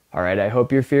upload. Alright, I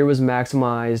hope your fear was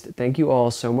maximized. Thank you all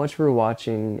so much for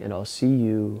watching, and I'll see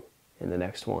you in the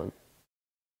next one.